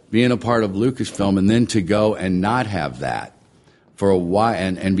 So being a part of Lucasfilm, and then to go and not have that for a while,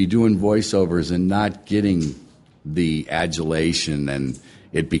 and be doing voiceovers and not getting the adulation and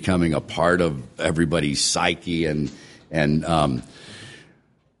it becoming a part of everybody's psyche, and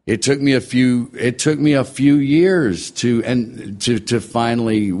it took me a few years to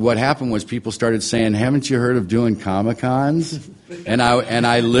finally. What happened was people started saying, "Haven't you heard of doing Comic-Cons?" and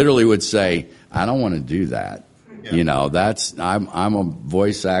I literally would say, "I don't want to do that." Yeah. I'm a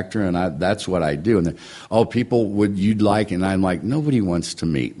voice actor, and that's what I do. And then, people you'd like, and I'm like, nobody wants to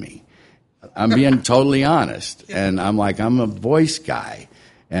meet me. I'm being totally honest, and I'm like, I'm a voice guy,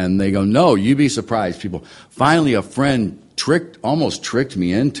 and they go, no, you'd be surprised. People. Finally, a friend almost tricked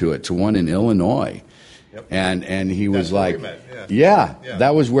me into it, to one in Illinois. Yep. And he was like, yeah,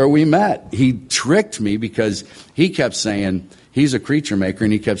 that was where we met. He tricked me because he kept saying, he's a creature maker,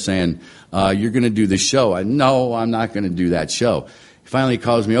 and he kept saying, you're going to do this show. No, I'm not going to do that show. He finally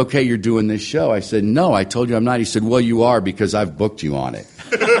calls me, okay, you're doing this show. I said, no, I told you I'm not. He said, well, you are, because I've booked you on it.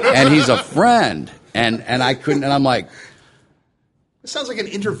 And he's a friend. And I couldn't, and I'm like, it sounds like an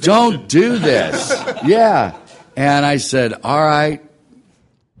intervention. Don't do this. Yeah. And I said, all right,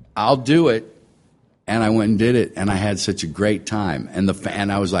 I'll do it. And I went and did it, and I had such a great time. And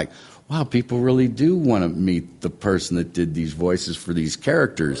I was like, wow, people really do want to meet the person that did these voices for these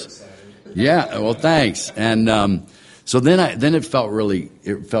characters. Yeah, well, thanks. And so then it felt really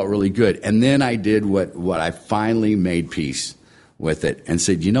good. And then I did what I finally made peace with it and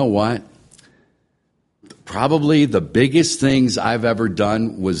said, you know what? Probably the biggest things I've ever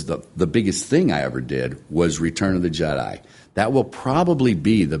done was the biggest thing I ever did was Return of the Jedi. That will probably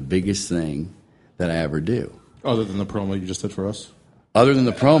be the biggest thing that I ever do. Other than the promo you just did for us? Other than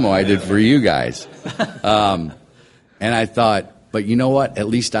the promo I did for you guys. And I thought, but you know what? At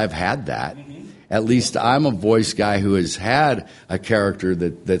least I've had that. At least I'm a voice guy who has had a character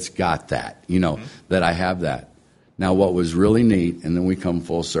that's got that, that I have that. Now, what was really neat, and then we come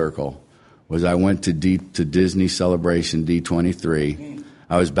full circle, was I went to Disney Celebration D23.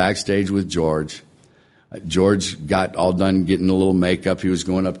 I was backstage with George. George got all done getting a little makeup. He was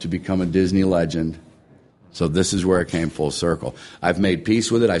going up to become a Disney legend. So this is where it came full circle. I've made peace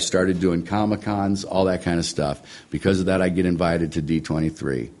with it. I started doing Comic-Cons, all that kind of stuff. Because of that, I get invited to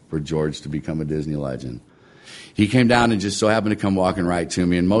D23 for George to become a Disney legend. he came down and just so happened to come walking right to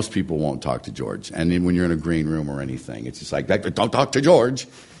me. And most people won't talk to George. And then when you're in a green room or anything, it's just like, don't talk to George.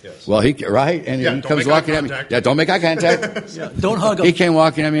 Yes. Well, right? And he comes walking at me. Yeah, don't make eye contact. Don't hug him. He came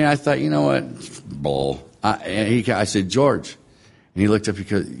walking at me, and I thought, you know what? Bull. I said, George. And he looked up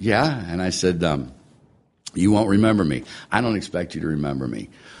because, yeah. And I said, you won't remember me. I don't expect you to remember me.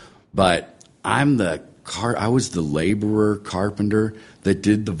 But I was the laborer carpenter that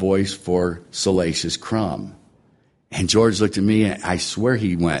did the voice for Salacious Crumb. And George looked at me, and I swear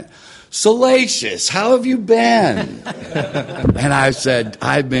he went, Salacious, how have you been? And I said,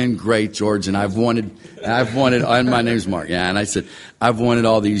 I've been great, George, and I've wanted, and my name's Mark. Yeah, and I said, I've wanted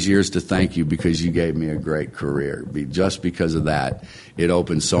all these years to thank you because you gave me a great career. Just because of that, it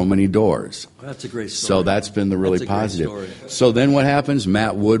opened so many doors. That's a great story. So that's been the really positive. So then what happens?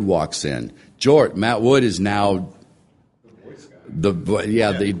 Matt Wood walks in. Matt Wood is now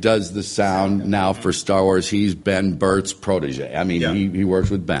he does the sound now for Star Wars. He's Ben Burtt's protege. I mean, he works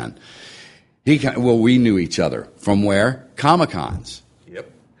with Ben. We knew each other from where? Comic-Cons.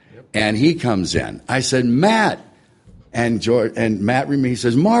 Yep. And he comes in. I said, Matt. And Matt, he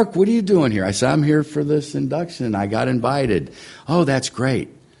says, Mark, what are you doing here? I said, I'm here for this induction. I got invited. Oh, that's great.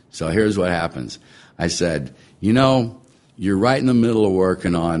 So here's what happens. I said, you're right in the middle of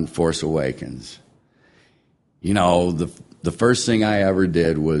working on Force Awakens. The first thing I ever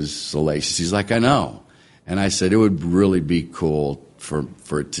did was Salacious. He's like, I know. And I said, it would really be cool for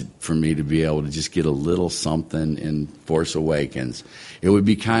me to be able to just get a little something in Force Awakens. It would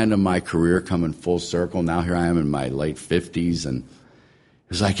be kind of my career coming full circle. Now here I am in my late 50s, and it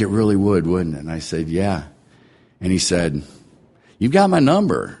was like, it really would, wouldn't it? And I said, yeah. And he said, you've got my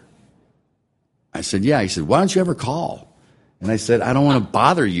number. I said, yeah. He said, why don't you ever call? And I said, I don't want to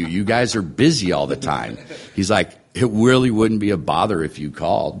bother you. You guys are busy all the time. He's like, it really wouldn't be a bother if you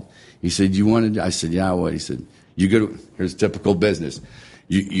called. He said, you wanted? I said, yeah, what? He said, you good? Here's typical business.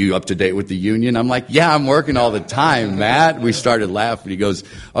 You up to date with the union? I'm like, yeah, I'm working all the time, Matt. We started laughing. He goes,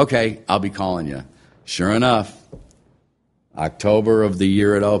 okay, I'll be calling you. Sure enough, October of the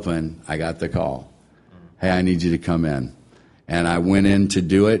year it opened, I got the call. Hey, I need you to come in. And I went in to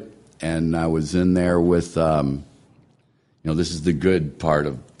do it, and I was in there with, this is the good part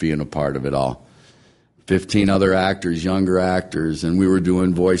of being a part of it all. 15 other actors, younger actors, and we were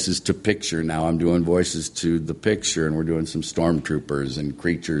doing voices to picture. Now I'm doing voices to the picture, and we're doing some stormtroopers and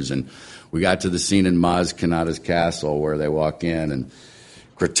creatures. And we got to the scene in Maz Kanata's castle where they walk in, and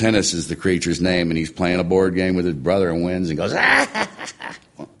Kratinus is the creature's name, and he's playing a board game with his brother and wins and goes,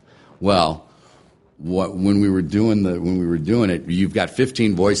 Well, when we were doing it, you've got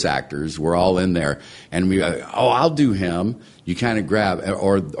 15 voice actors. We're all in there, and I'll do him. You kind of grab,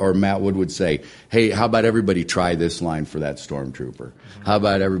 or Matt Wood would say, hey, how about everybody try this line for that stormtrooper? How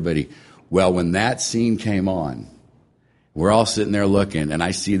about everybody? Well, when that scene came on, we're all sitting there looking, and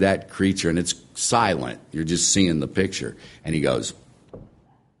I see that creature, and it's silent. You're just seeing the picture. And he goes,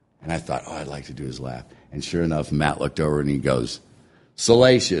 and I thought, I'd like to do his laugh. And sure enough, Matt looked over, and he goes,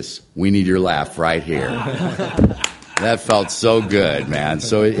 Salacious, we need your laugh right here. That felt so good, man.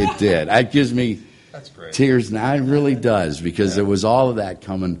 So it did. That gives me tears now. It really does, because there was all of that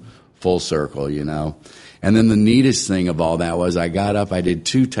coming full circle, And then the neatest thing of all that was I got up, I did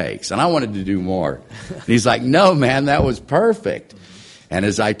 2 takes, and I wanted to do more. And he's like, no, man, that was perfect. And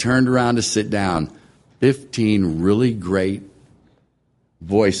as I turned around to sit down, 15 really great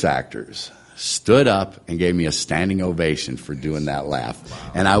voice actors stood up and gave me a standing ovation for doing that laugh.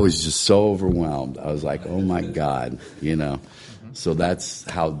 Wow. And I was just so overwhelmed. I was like, oh, my God, So that's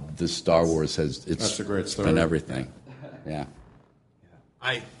how the Star Wars that's a great story. Been everything. Yeah.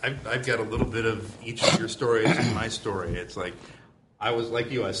 I've got a little bit of each of your stories and my story. It's like, I was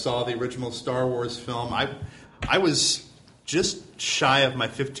like you. I saw the original Star Wars film. I was just shy of my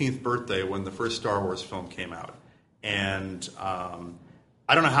 15th birthday when the first Star Wars film came out. And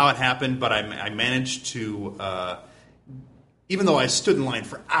I don't know how it happened, but I managed to, even though I stood in line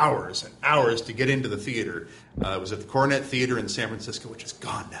for hours and hours to get into the theater, it was at the Coronet Theater in San Francisco, which is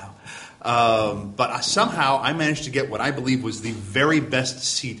gone now. But somehow I managed to get what I believe was the very best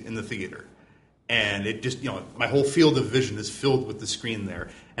seat in the theater. And it just, my whole field of vision is filled with the screen there.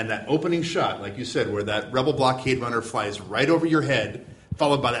 And that opening shot, like you said, where that Rebel blockade runner flies right over your head,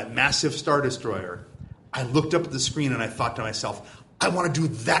 followed by that massive Star Destroyer, I looked up at the screen and I thought to myself, I want to do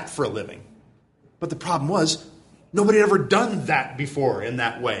that for a living. But the problem was, nobody had ever done that before in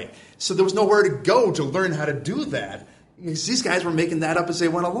that way. So there was nowhere to go to learn how to do that. Because these guys were making that up as they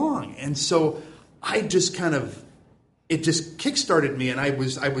went along. And so I just kind of it just kickstarted me, and I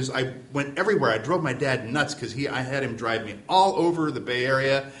went everywhere. I drove my dad nuts because I had him drive me all over the Bay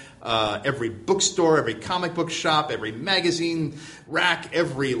Area, every bookstore, every comic book shop, every magazine rack,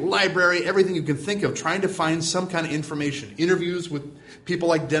 every library, everything you can think of, trying to find some kind of information. Interviews with people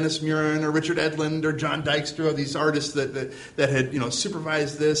like Dennis Muren or Richard Edlund or John Dykstra, these artists that had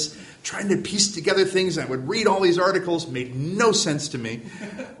supervised this, trying to piece together things. I would read all these articles, made no sense to me.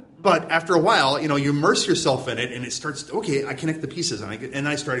 But after a while, you immerse yourself in it, and it starts, okay, I connect the pieces. And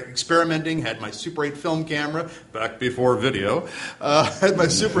I started experimenting, had my Super 8 film camera, back before video, had my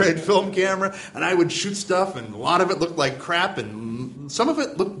Super 8 film camera, and I would shoot stuff, and a lot of it looked like crap, and some of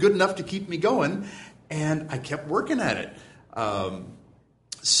it looked good enough to keep me going, and I kept working at it.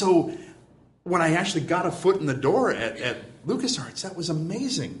 So when I actually got a foot in the door at LucasArts, that was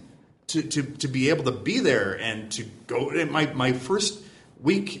amazing to be able to be there and to go. My first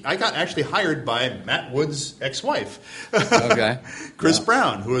week, I got actually hired by Matt Wood's ex-wife, okay. Chris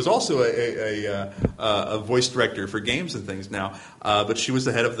Brown, who is also a voice director for games and things now. But she was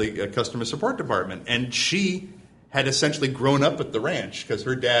the head of the customer support department, and she had essentially grown up at the ranch because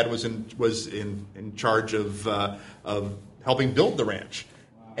her dad was in charge of helping build the ranch.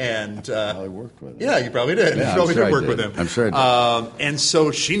 And I worked with him. Yeah, you probably did. Yeah, you probably did work with him. I'm sure I did. And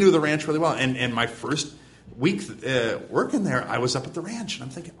so she knew the ranch really well. And my first week working there, I was up at the ranch, and I'm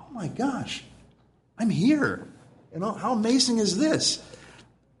thinking, oh my gosh, I'm here. How amazing is this?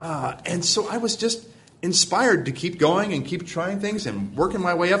 And so I was just inspired to keep going and keep trying things and working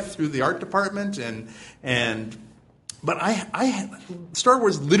my way up through the art department. But Star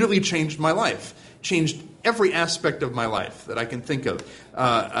Wars literally changed my life, changed every aspect of my life that I can think of.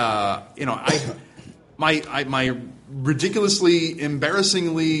 My ridiculously,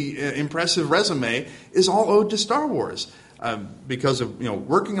 embarrassingly impressive resume is all owed to Star Wars. Because of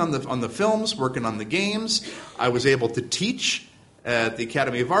working on the films, working on the games, I was able to teach at the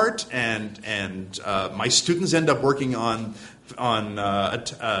Academy of Art, and my students end up working on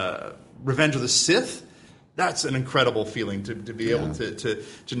Revenge of the Sith. That's an incredible feeling to be able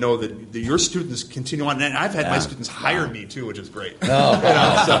to know that your students continue on. And I've had my students hire me, too, which is great.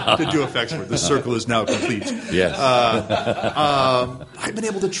 To do effects work. The circle is now complete. Yes. I've been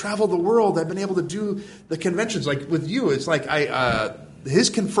able to travel the world. I've been able to do the conventions. Like with you, it's like his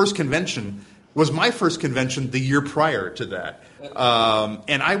first convention was my first convention the year prior to that.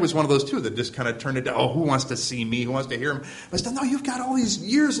 And I was one of those, too, that just kind of turned into, who wants to see me? Who wants to hear him? I said, no, you've got all these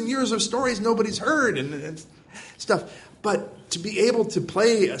years and years of stories nobody's heard and stuff. But to be able to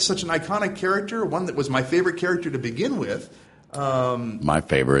play such an iconic character, one that was my favorite character to begin with. My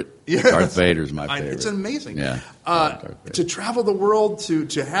favorite. Yes, Darth Vader's my favorite. It's amazing. Yeah. To travel the world,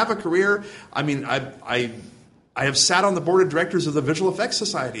 to have a career. I mean, I have sat on the board of directors of the Visual Effects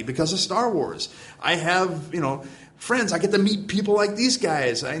Society because of Star Wars. I have, friends. I get to meet people like these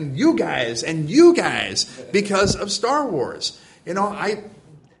guys and you guys because of Star Wars.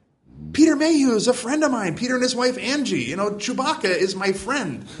 Peter Mayhew is a friend of mine. Peter and his wife Angie. Chewbacca is my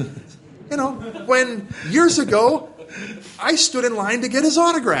friend. When years ago I stood in line to get his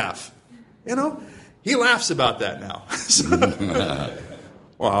autograph. He laughs about that now.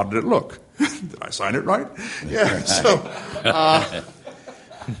 Well, how did it look? Did I sign it right? Yeah. So,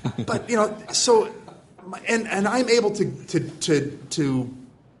 and I'm able to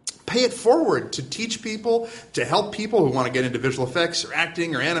pay it forward, to teach people, to help people who want to get into visual effects or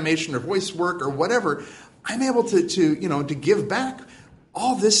acting or animation or voice work or whatever. I'm able to give back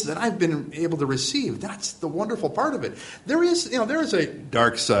all this that I've been able to receive. That's the wonderful part of it. There is a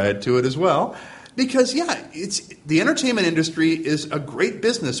dark side to it as well. Because, it's the entertainment industry is a great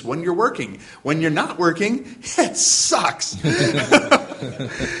business when you're working. When you're not working, it sucks.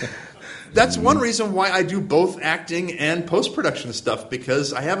 That's one reason why I do both acting and post-production stuff,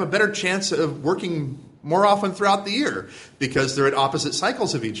 because I have a better chance of working more often throughout the year because they're at opposite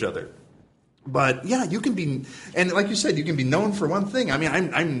cycles of each other. But, you can be, and like you said, you can be known for one thing. I mean,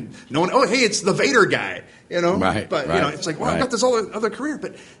 I'm known, hey, it's the Vader guy, Right, But, it's like, I've got this other career,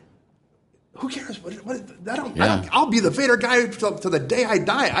 but who cares? I'll be the Vader guy to the day I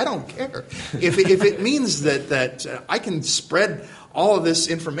die. I don't care. If it means that I can spread all of this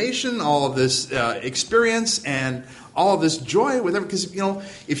information, all of this experience, and all of this joy with everyone. Because,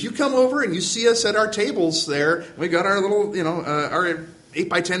 if you come over and you see us at our tables there, we got our little, our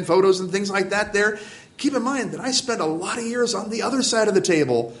 8x10 photos and things like that there. Keep in mind that I spent a lot of years on the other side of the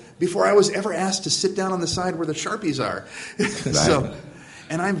table before I was ever asked to sit down on the side where the Sharpies are. Right.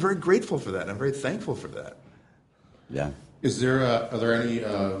 And I'm very grateful for that. I'm very thankful for that. Yeah. Are there any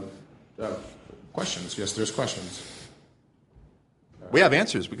questions? Yes, there's questions. We have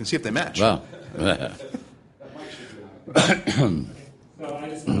answers. We can see if they match. Well, Okay. So I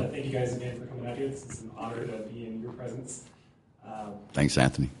just want to thank you guys again for coming out here. This is an honor to be in your presence. Thanks,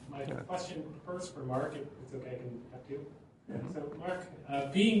 Anthony. My question first for Mark, if it's okay, I can have two. So, Mark,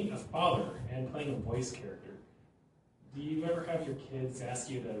 being a father and playing a voice character, do you ever have your kids ask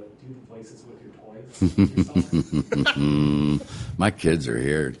you to do the voices with your toys? My kids are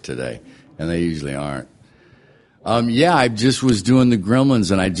here today, and they usually aren't. Yeah, I just was doing the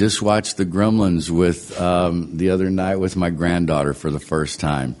Gremlins, and I just watched the Gremlins with the other night with my granddaughter for the first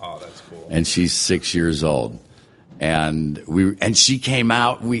time. Oh, that's cool. And she's 6 years old, and she came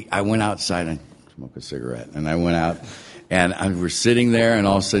out. I went outside and smoked a cigarette, and I went out, and we're sitting there, and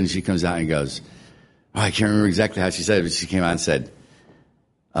all of a sudden she comes out and goes, I can't remember exactly how she said it, but she came out and said,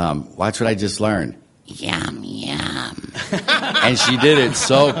 "Watch what I just learned." Yum, yum. And she did it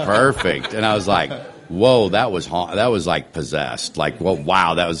so perfect, and I was like, whoa, that was like possessed. Like, well,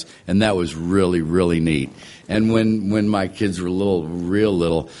 wow, that was really, really neat. And when my kids were real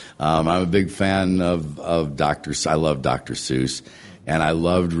little, I'm a big fan of I love Dr. Seuss, and I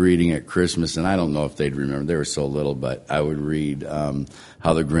loved reading at Christmas. And I don't know if they'd remember; they were so little, but I would read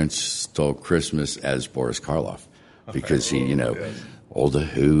How the Grinch Stole Christmas as Boris Karloff, because he, all the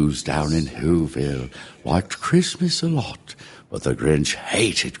Who's down in Whoville liked Christmas a lot, but the Grinch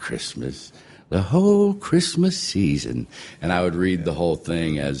hated Christmas the whole Christmas season. And I would read the whole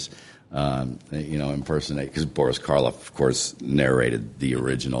thing as, impersonate, because Boris Karloff, of course, narrated the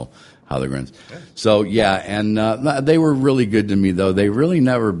original How the Grinch. So, yeah, and they were really good to me, though. They really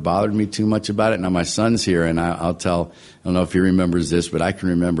never bothered me too much about it. Now, my son's here, and I don't know if he remembers this, but I can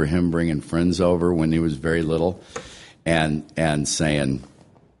remember him bringing friends over when he was very little and saying,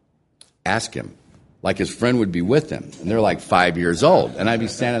 ask him. Like his friend would be with him, and they're like 5 years old. And I'd be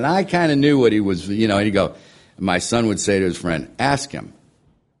standing, and I kind of knew what he was, and he'd go, my son would say to his friend, ask him.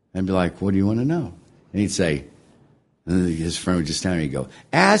 And I'd be like, what do you want to know? And he'd say, and his friend would just stand there and he'd go,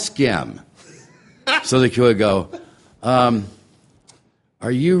 ask him. So the kid would go, are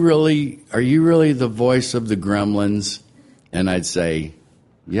you really the voice of the Gremlins? And I'd say,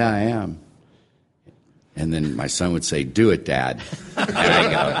 yeah, I am. And then my son would say, do it, Dad. And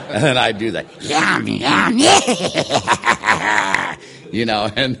I go, and then I'd do that. Yum,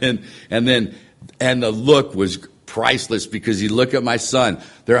 yum, and the look was priceless, because you look at my son,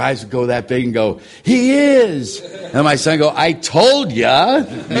 their eyes would go that big and go, he is. And my son go, I told ya.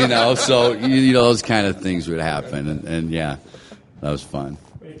 So, those kind of things would happen. And yeah, that was fun.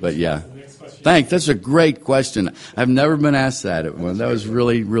 But yeah. Thanks. That's a great question. I've never been asked that. That was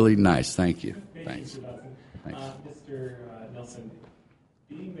really, really nice. Thanks. Thanks. Mr. Nelson,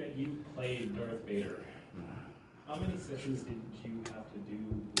 being that you played Darth Vader, how many sessions did you have to do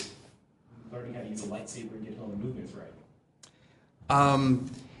with learning how to use a lightsaber and get all the movements right?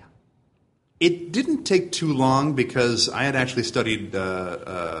 It didn't take too long, because I had actually studied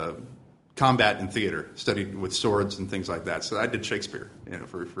combat and theater, studied with swords and things like that. So I did Shakespeare,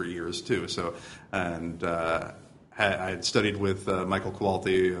 for years too. So, and I had studied with Michael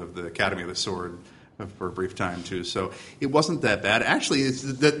Kowalty of the Academy of the Sword for a brief time too. So it wasn't that bad. Actually, it's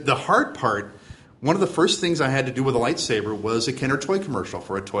the hard part. One of the first things I had to do with a lightsaber was a Kenner toy commercial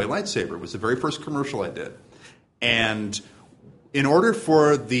for a toy lightsaber. It was the very first commercial I did. And in order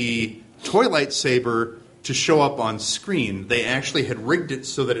for the toy lightsaber to show up on screen, they actually had rigged it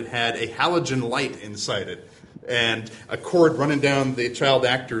so that it had a halogen light inside it and a cord running down the child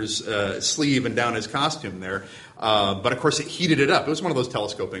actor's sleeve and down his costume there. But of course, it heated it up. It was one of those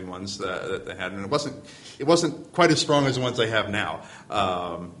telescoping ones that they had, and it wasn't quite as strong as the ones they have now.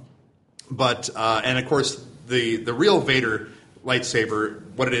 And of course, the real Vader lightsaber,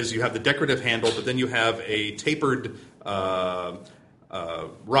 what it is, you have the decorative handle, but then you have a tapered rod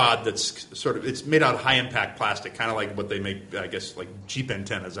that's it's made out of high impact plastic, kind of like what they make, I guess, like Jeep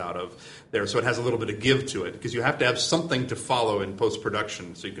antennas out of there. So it has a little bit of give to it, because you have to have something to follow in post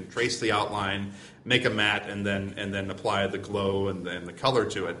production, so you can trace the outline, make a matte, and then apply the glow and the color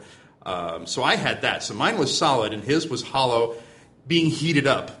to it. So I had that. So mine was solid, and his was hollow, being heated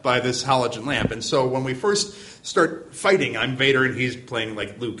up by this halogen lamp. And so when we first start fighting, I'm Vader and he's playing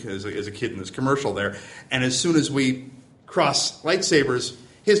like Luke as a kid in this commercial there. And as soon as we cross lightsabers,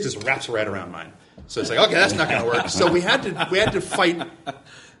 his just wraps right around mine. So it's like, okay, that's not going to work. So we had to fight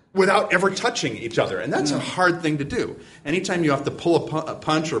without ever touching each other, and that's a hard thing to do. Anytime you have to pull a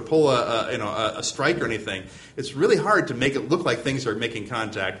punch or pull a strike or anything, it's really hard to make it look like things are making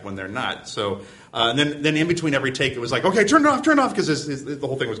contact when they're not. So then in between every take, it was like, okay, turn it off, because the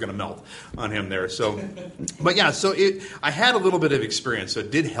whole thing was going to melt on him there. So, but yeah, so I had a little bit of experience, so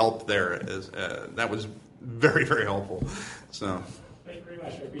it did help there. That was very, very helpful. So, thank you very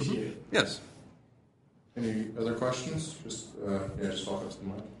much. I appreciate it. Yes. Any other questions? Just walk up to the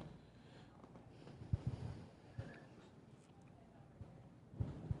mic.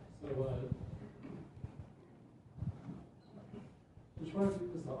 So, which one of you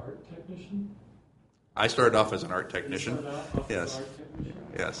was the art technician? I started off as an art technician. You started off Yes. as an art technician?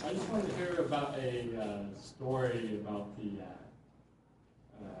 Yes. I just wanted to hear about a story about the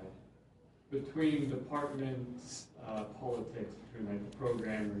between departments politics between like the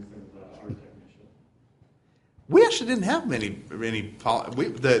programmers and the art technician. We actually didn't have many.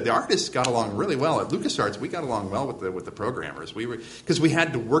 The artists got along really well at LucasArts. We got along well with the programmers. Because we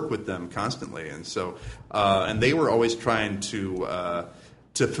had to work with them constantly, and so and they were always trying to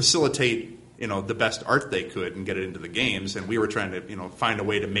facilitate the best art they could and get it into the games, and we were trying to find a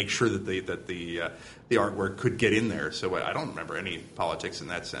way to make sure that the artwork could get in there. So I don't remember any politics in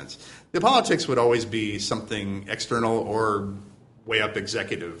that sense. The politics would always be something external or way up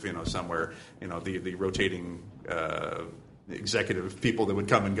executive, somewhere, the rotating executive people that would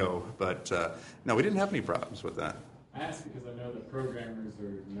come and go. But no, we didn't have any problems with that. I ask because I know that programmers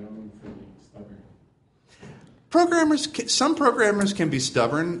are known for being stubborn. Some programmers can be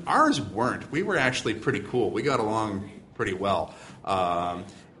stubborn. Ours weren't. We were actually pretty cool. We got along pretty well.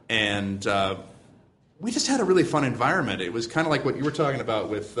 And we just had a really fun environment. It was kind of like what you were talking about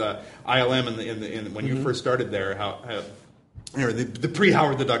with ILM in when you first started there, how the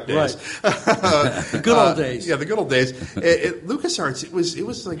pre-Howard the Duck days. Right. The good old days. Yeah, the good old days. At LucasArts, it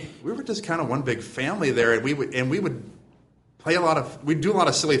was like we were just kind of one big family there, and we would we'd do a lot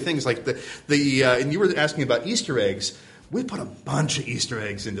of silly things like and you were asking about Easter eggs. We put a bunch of Easter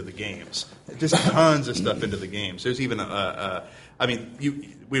eggs into the games, just tons of stuff into the games. There's even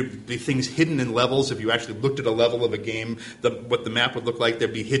would be things hidden in levels. If you actually looked at a level of a game, what the map would look like,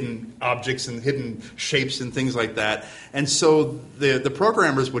 there'd be hidden objects and hidden shapes and things like that. And so the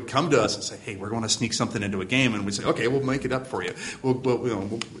programmers would come to us and say, "Hey, we're going to sneak something into a game," and we'd say, "Okay, we'll make it up for you."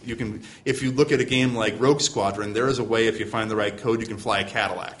 You can, if you look at a game like Rogue Squadron, there is a way, if you find the right code, you can fly a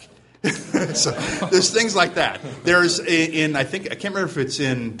Cadillac. So there's things like that. There's I can't remember if it's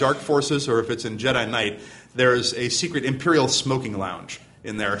in Dark Forces or if it's in Jedi Knight. There's a secret Imperial smoking lounge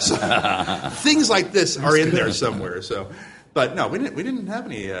in there. So things like this are in there somewhere. So, but no, we didn't have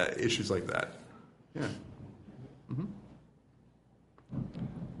any issues like that. Yeah. Mm-hmm.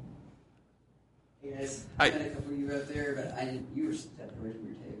 Hey guys, Hi. I had a couple of you out there, but you were stepped away from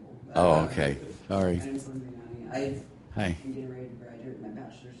your table. Oh, okay. Sorry. My name's Lindsay Nani. Hi. I'm getting ready to graduate with my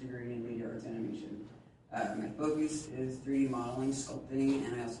bachelor's degree in media arts animation. My focus is 3D modeling, sculpting,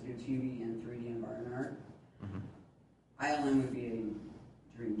 and I also do 2D and 3D environment art. Mm-hmm. ILM would be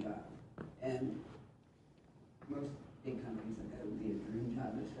a dream job, and most big companies like that would be a dream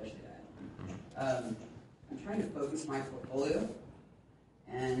job, especially ILM. I'm trying to focus my portfolio,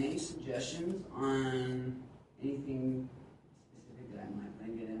 and any suggestions on anything specific that I might want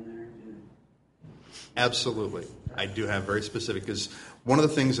to get in there? Absolutely. I do have very specific, because one of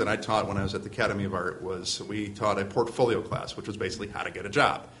the things that I taught when I was at the Academy of Art was we taught a portfolio class, which was basically how to get a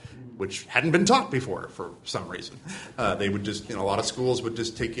job, which hadn't been taught before for some reason. They would just, a lot of schools would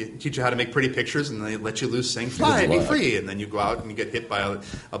just teach you how to make pretty pictures, and they let you loose saying, "Fly, be free," and then you go out and you get hit by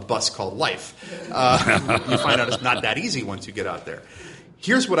a bus called life. You find out it's not that easy once you get out there.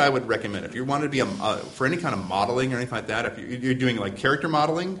 Here's what I would recommend. If you want to be for any kind of modeling or anything like that, if you're doing like character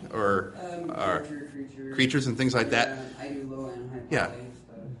modeling or creatures and things like that. I do low and high quality. Yeah.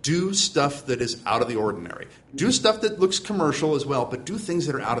 Do stuff that is out of the ordinary. Do stuff that looks commercial as well, but do things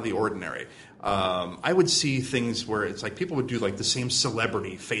that are out of the ordinary. I would see things where it's like people would do like the same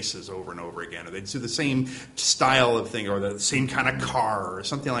celebrity faces over and over again, or they'd do the same style of thing, or the same kind of car, or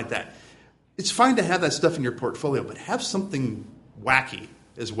something like that. It's fine to have that stuff in your portfolio, but have something wacky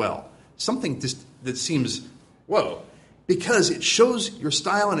as well. Something just that seems, whoa, because it shows your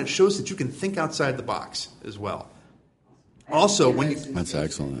style and it shows that you can think outside the box as well. Also, That's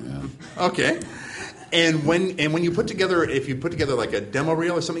excellent, yeah. Okay. And when you put together, if you put together like a demo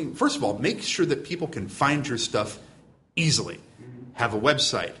reel or something, first of all, make sure that people can find your stuff easily. Have a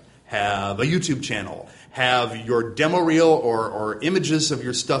website, have a YouTube channel, have your demo reel or images of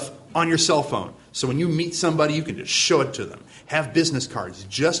your stuff on your cell phone. So when you meet somebody, you can just show it to them. Have business cards.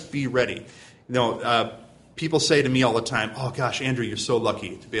 Just be ready. People say to me all the time, "Oh gosh, Andrew, you're so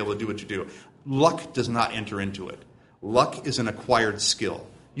lucky to be able to do what you do." Luck does not enter into it. Luck is an acquired skill.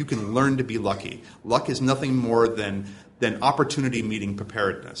 You can learn to be lucky. Luck is nothing more than opportunity meeting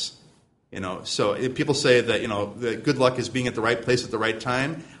preparedness. So if people say that that good luck is being at the right place at the right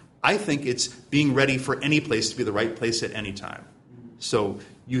time. I think it's being ready for any place to be the right place at any time. So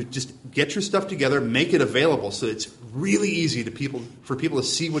you just get your stuff together, make it available so it's really easy for people to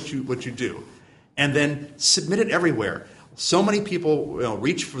see what you do. and then submit it everywhere. So many people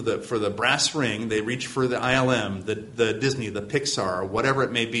reach for the brass ring. They reach for the ILM, the Disney, the Pixar, whatever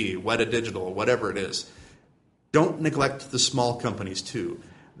it may be, Weta Digital, whatever it is. Don't neglect the small companies too,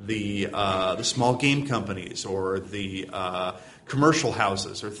 the small game companies or the commercial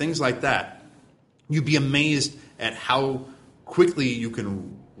houses or things like that. You'd be amazed at how quickly you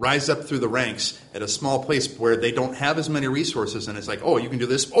can rise up through the ranks at a small place where they don't have as many resources, and it's like, oh, you can do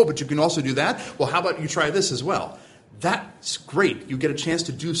this. Oh, but you can also do that. Well, how about you try this as well? That's great. You get a chance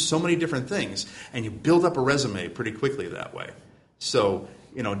to do so many different things, and you build up a resume pretty quickly that way. So,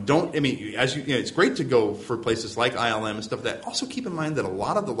 it's great to go for places like ILM and stuff like that. Also keep in mind that a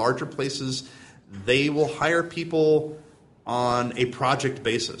lot of the larger places, they will hire people on a project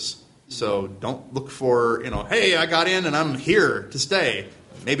basis. So don't look for, hey, I got in and I'm here to stay.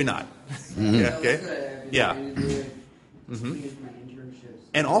 Maybe not. Yeah, okay? Yeah.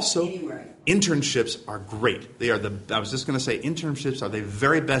 And also, internships are great. I was just going to say, internships are the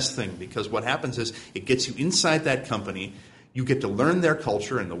very best thing, because what happens is it gets you inside that company. You get to learn their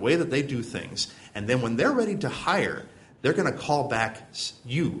culture and the way that they do things. And then when they're ready to hire, they're going to call back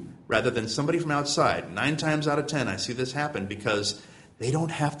you rather than somebody from outside. 9 times out of 10, I see this happen because they don't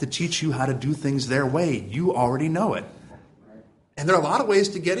have to teach you how to do things their way. You already know it. And there are a lot of ways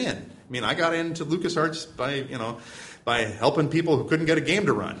to get in. I mean, I got into LucasArts by helping people who couldn't get a game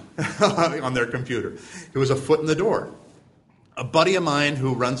to run on their computer. It was a foot in the door. A buddy of mine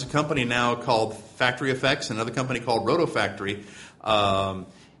who runs a company now called Factory Effects, another company called Roto Factory,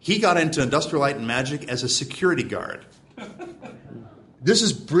 he got into Industrial Light and Magic as a security guard. This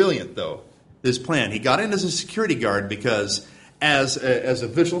is brilliant, though, this plan. He got in as a security guard because as a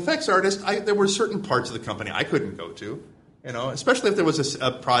visual effects artist, there were certain parts of the company I couldn't go to. Especially if there was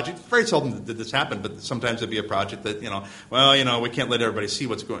a project. Very seldom did this happen, but sometimes it'd be a project that, we can't let everybody see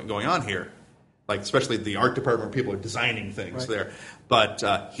what's going on here. Like, especially the art department where people are designing things there.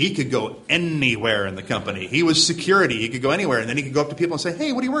 But he could go anywhere in the company. He was security. He could go anywhere. And then he could go up to people and say,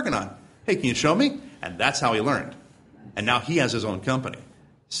 hey, what are you working on? Hey, can you show me? And that's how he learned. And now he has his own company.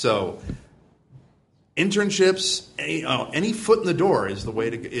 So internships, any foot in the door is the way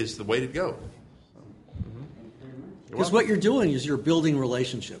to go. Because what you're doing is you're building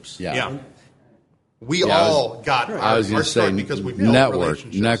relationships. Yeah. We all got our start because we built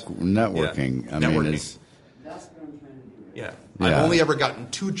relationships. Networking. Yeah. I mean, it's... That's what I'm trying to do. Yeah. I've only ever gotten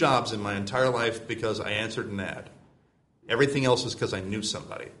 2 jobs in my entire life because I answered an ad. Everything else is because I knew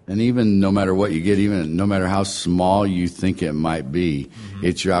somebody. And even no matter what you get, even no matter how small you think it might be,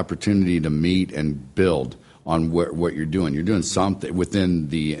 it's your opportunity to meet and build on what you're doing. You're doing something within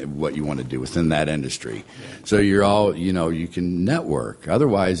what you want to do within that industry. Yeah. So you're all, you can network.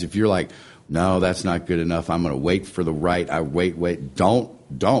 Otherwise, if you're like, no, that's not good enough, I'm going to wait for the right.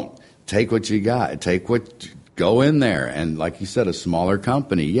 Don't. Take what you got. Go in there. And like you said, a smaller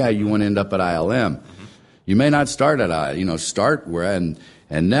company. Yeah, you want to end up at ILM. You may not start at start where and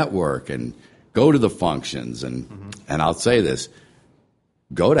network and go to the functions. And I'll say this,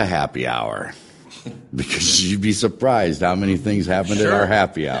 go to happy hour. Because you'd be surprised how many things happened at our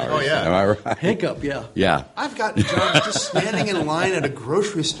happy hours. Oh, yeah. Am I right? Hiccup, yeah. Yeah. I've gotten jobs just standing in line at a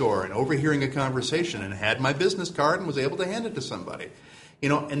grocery store and overhearing a conversation and had my business card and was able to hand it to somebody.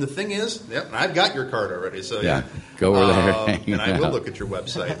 And the thing is, I've got your card already. So yeah, go over there. And I will look at your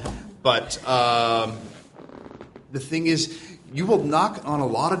website. But the thing is, you will knock on a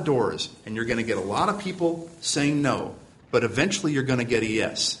lot of doors and you're going to get a lot of people saying no. But eventually you're going to get a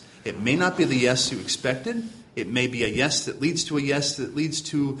yes. It may not be the yes you expected. It may be a yes that leads to a yes that leads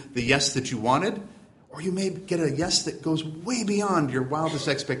to the yes that you wanted. Or you may get a yes that goes way beyond your wildest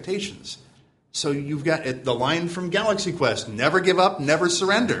expectations. So you've got the line from Galaxy Quest, never give up, never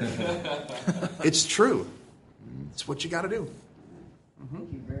surrender. It's true. It's what you got to do.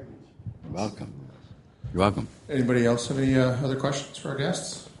 Thank you very much. You're welcome. You're welcome. Anybody else have any other questions for our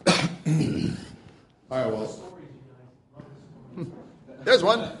guests? All right, well... There's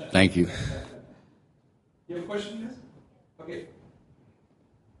one. Thank you. You have a question, yes? Okay.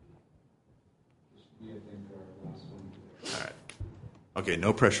 All right. Okay,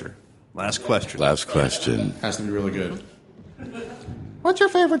 no pressure. Last question. Last question. Has to be really good. What's your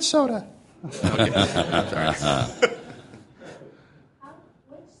favorite soda? Okay. Sorry.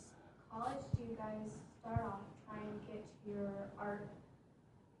 Which college do you guys start off trying to get to your art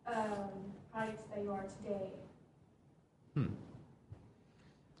projects that you are today?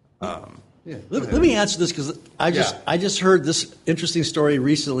 Let me answer this because I just heard this interesting story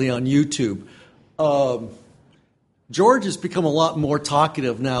recently on YouTube. George has become a lot more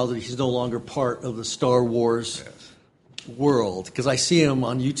talkative now that he's no longer part of the Star Wars world, because I see him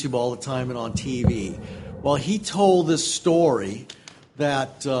on YouTube all the time and on TV. Well, he told this story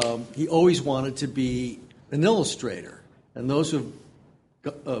that he always wanted to be an illustrator. And those who've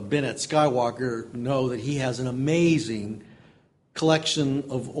been at Skywalker know that he has an amazing collection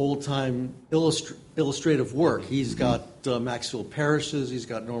of old-time illustrative work. He's got Maxfield Parrish's, he's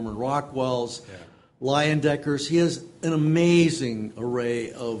got Norman Rockwell's, Leyendeckers. He has an amazing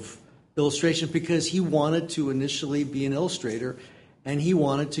array of illustration because he wanted to initially be an illustrator, and he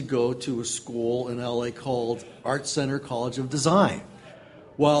wanted to go to a school in LA called Art Center College of Design.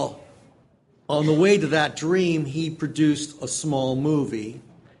 Well, on the way to that dream, he produced a small movie,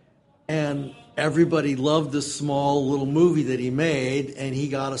 and everybody loved this small little movie that he made, and he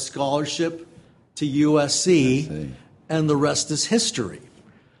got a scholarship to USC, and the rest is history.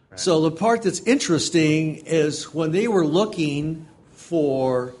 Right. So the part that's interesting is when they were looking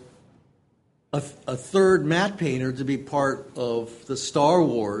for a third matte painter to be part of the Star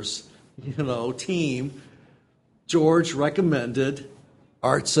Wars, team, George recommended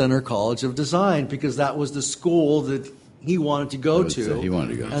Art Center College of Design because that was the school that he wanted to go to.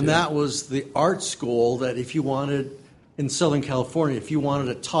 And that was the art school that if you wanted, in Southern California, if you wanted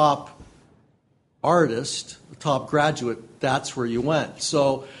a top artist, a top graduate, that's where you went.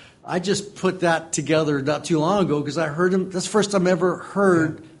 So I just put that together not too long ago because I heard him, that's the first time I ever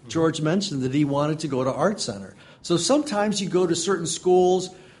heard George mention that he wanted to go to Art Center. So sometimes you go to certain schools,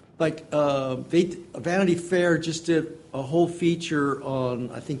 like Vanity Fair just did a whole feature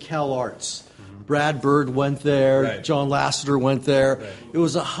on, I think, Cal Arts. Brad Bird went there. Right. John Lasseter went there. Right. It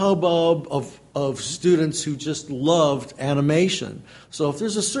was a hubbub of students who just loved animation. So if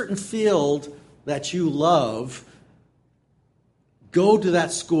there's a certain field that you love, go to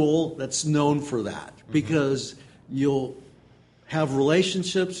that school that's known for that because you'll have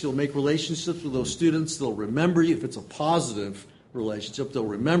relationships. You'll make relationships with those students. They'll remember you. If it's a positive relationship, they'll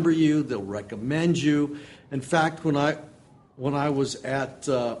remember you. They'll recommend you. In fact, when I was at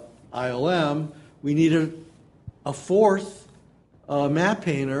ILM, we needed a fourth matte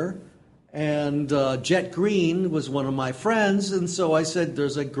painter, and Jet Green was one of my friends, and so I said,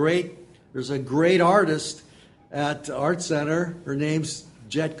 "There's a great artist at Art Center. Her name's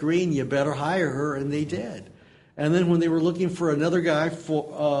Jet Green. You better hire her," and they did. And then when they were looking for another guy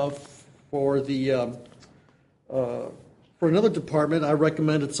for another department, I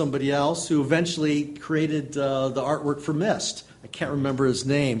recommended somebody else who eventually created the artwork for Myst. I can't remember his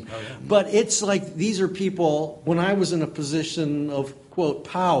name. Oh, yeah. But it's like these are people, when I was in a position of, quote,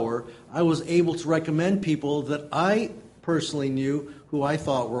 power, I was able to recommend people that I personally knew who I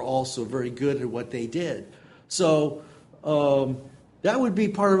thought were also very good at what they did. So that would be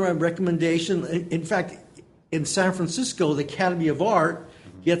part of my recommendation. In fact, in San Francisco, the Academy of Art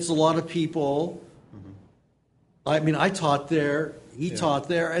gets a lot of people. I mean, I taught there, he taught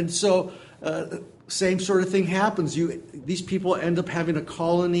there, and so same sort of thing happens. These people end up having a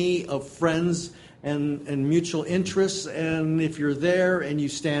colony of friends and mutual interests, and if you're there and you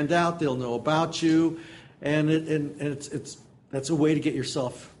stand out, they'll know about you, and that's a way to get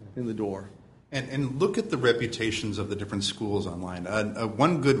yourself in the door. And look at the reputations of the different schools online.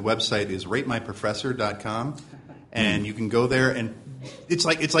 One good website is ratemyprofessor.com, and you can go there, and it's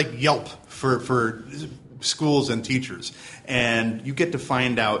like Yelp for schools and teachers, and you get to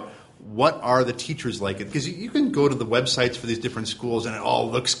find out what are the teachers like it, because you can go to the websites for these different schools and it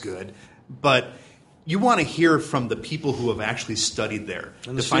all looks good, but you want to hear from the people who have actually studied there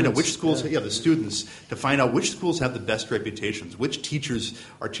to find out which schools, the students, to find out which schools have the best reputations, which teachers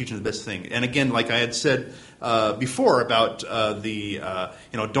are teaching the best thing. And again, like I had said before about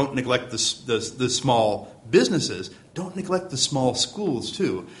don't neglect the small businesses, don't neglect the small schools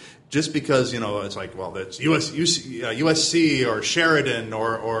too. Just because it's like, well, that's USC or Sheridan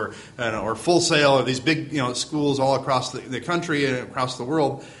or Full Sail or these big schools all across the country and across the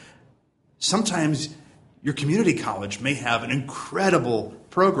world. Sometimes your community college may have an incredible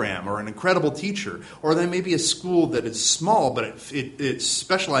program or an incredible teacher, or there may be a school that is small but it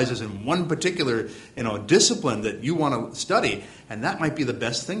specializes in one particular discipline that you want to study, and that might be the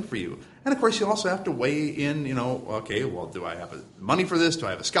best thing for you. And of course, you also have to weigh in, okay, well, do I have money for this? Do I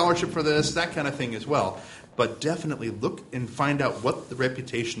have a scholarship for this? That kind of thing as well. But definitely look and find out what the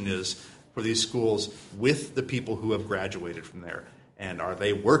reputation is for these schools with the people who have graduated from there. And are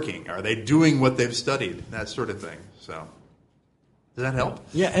they working? Are they doing what they've studied? That sort of thing. So, does that help?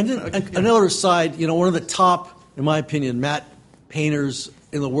 Yeah, and then another side, one of the top, in my opinion, matte painters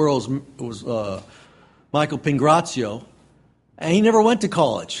in the world was Michael Pingrazio. And he never went to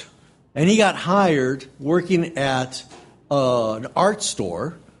college. And he got hired working at an art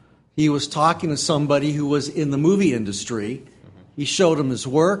store He was talking to somebody who was in the movie industry. He showed him his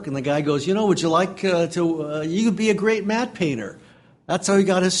work, and the guy goes, would you like you could be a great matte painter. That's how he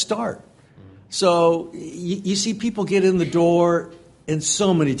got his start. So you see people get in the door in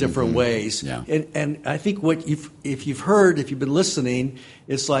so many different ways. Yeah. And I think if you've been listening,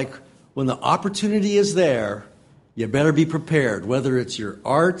 it's like when the opportunity is there, you better be prepared, whether it's your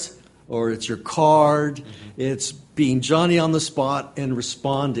art or it's your card, it's being Johnny on the spot and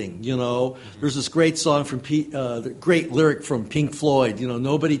responding. There's this great song from the great lyric from Pink Floyd.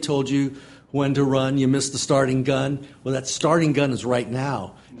 Nobody told you when to run. You missed the starting gun. Well, that starting gun is right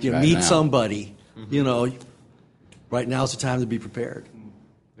now. You Right meet now. somebody. Right now is the time to be prepared.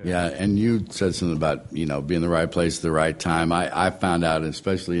 Yeah, and you said something about, being in the right place at the right time. I found out,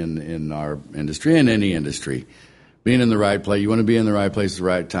 especially in our industry and any industry, being in the right place, you want to be in the right place at the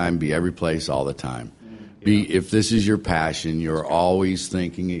right time, be every place all the time. If this is your passion, you're always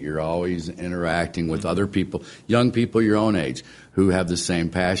thinking it, you're always interacting with other people, young people your own age, who have the same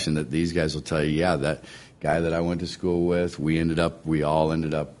passion that these guys will tell you, yeah, that guy that I went to school with, we all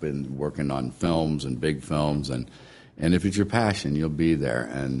ended up in working on films and big films, and if it's your passion, you'll be there.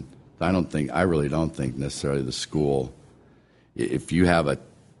 And I really don't think necessarily the school, if you have a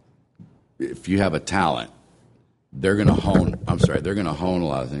talent, they're going to hone a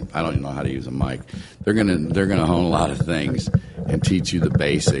lot of things. I don't even know how to use a mic. They're going to hone a lot of things and teach you the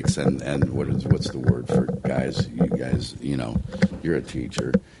basics and what's the word for guys? You guys, you're a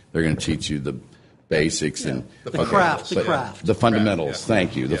teacher. They're going to teach you the basics and The craft. the fundamentals.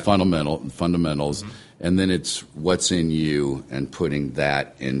 Thank you. The fundamentals. Mm-hmm. And then it's what's in you and putting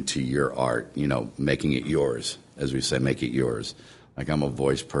that into your art, making it yours. As we say, make it yours. Like I'm a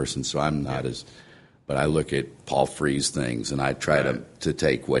voice person, so I'm not but I look at Paul Frees things and I try to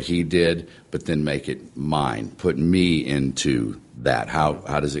take what he did, but then make it mine, put me into that. How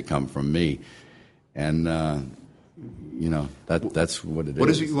does it come from me? And, that's what it is. What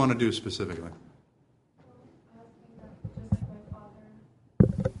is it you want to do specifically? Just like my father,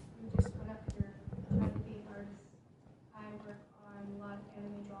 you just went up here trying to be an artist. I work on a lot of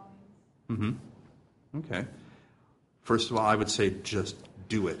anime drawings. Okay. First of all, I would say just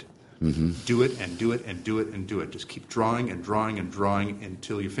do it. Do it and do it and do it and do it. Just keep drawing and drawing and drawing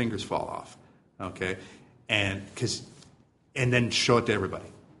until your fingers fall off. Okay? And then show it to everybody.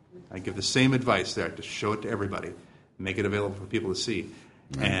 I give the same advice there. Just show it to everybody. Make it available for people to see.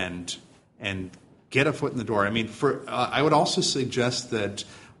 And get a foot in the door. I mean, I would also suggest that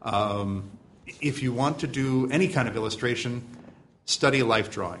if you want to do any kind of illustration, study a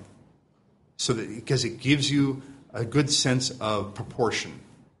life drawing. Because it gives you a good sense of proportion.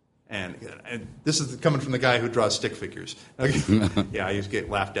 And this is coming from the guy who draws stick figures. Yeah, I used to get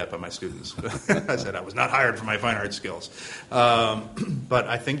laughed at by my students. I said I was not hired for my fine art skills. But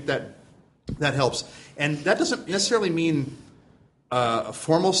I think that helps. And that doesn't necessarily mean a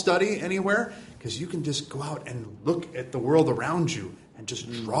formal study anywhere, because you can just go out and look at the world around you and just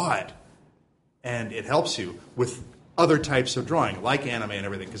draw it. And it helps you with other types of drawing, like anime and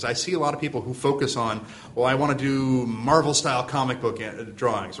everything. Because I see a lot of people who focus on, I want to do Marvel-style comic book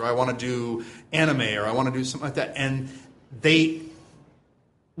drawings, or I want to do anime, or I want to do something like that. And they,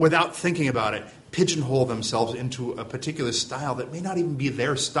 without thinking about it, pigeonhole themselves into a particular style that may not even be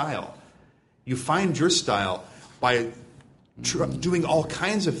their style. You find your style by doing all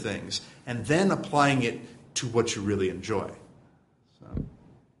kinds of things and then applying it to what you really enjoy.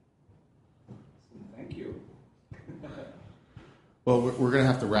 Thank you. Well, we're going to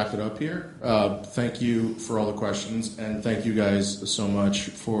have to wrap it up here. Thank you for all the questions, and thank you guys so much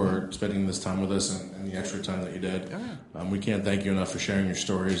for spending this time with us and the extra time that you did. We can't thank you enough for sharing your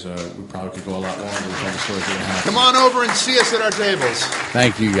stories. We probably could go a lot longer with all the stories that we have. Come on over and see us at our tables.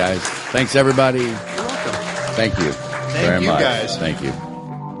 Thank you, guys. Thanks, everybody. You're welcome. Thank you very you, much. guys. Thank you.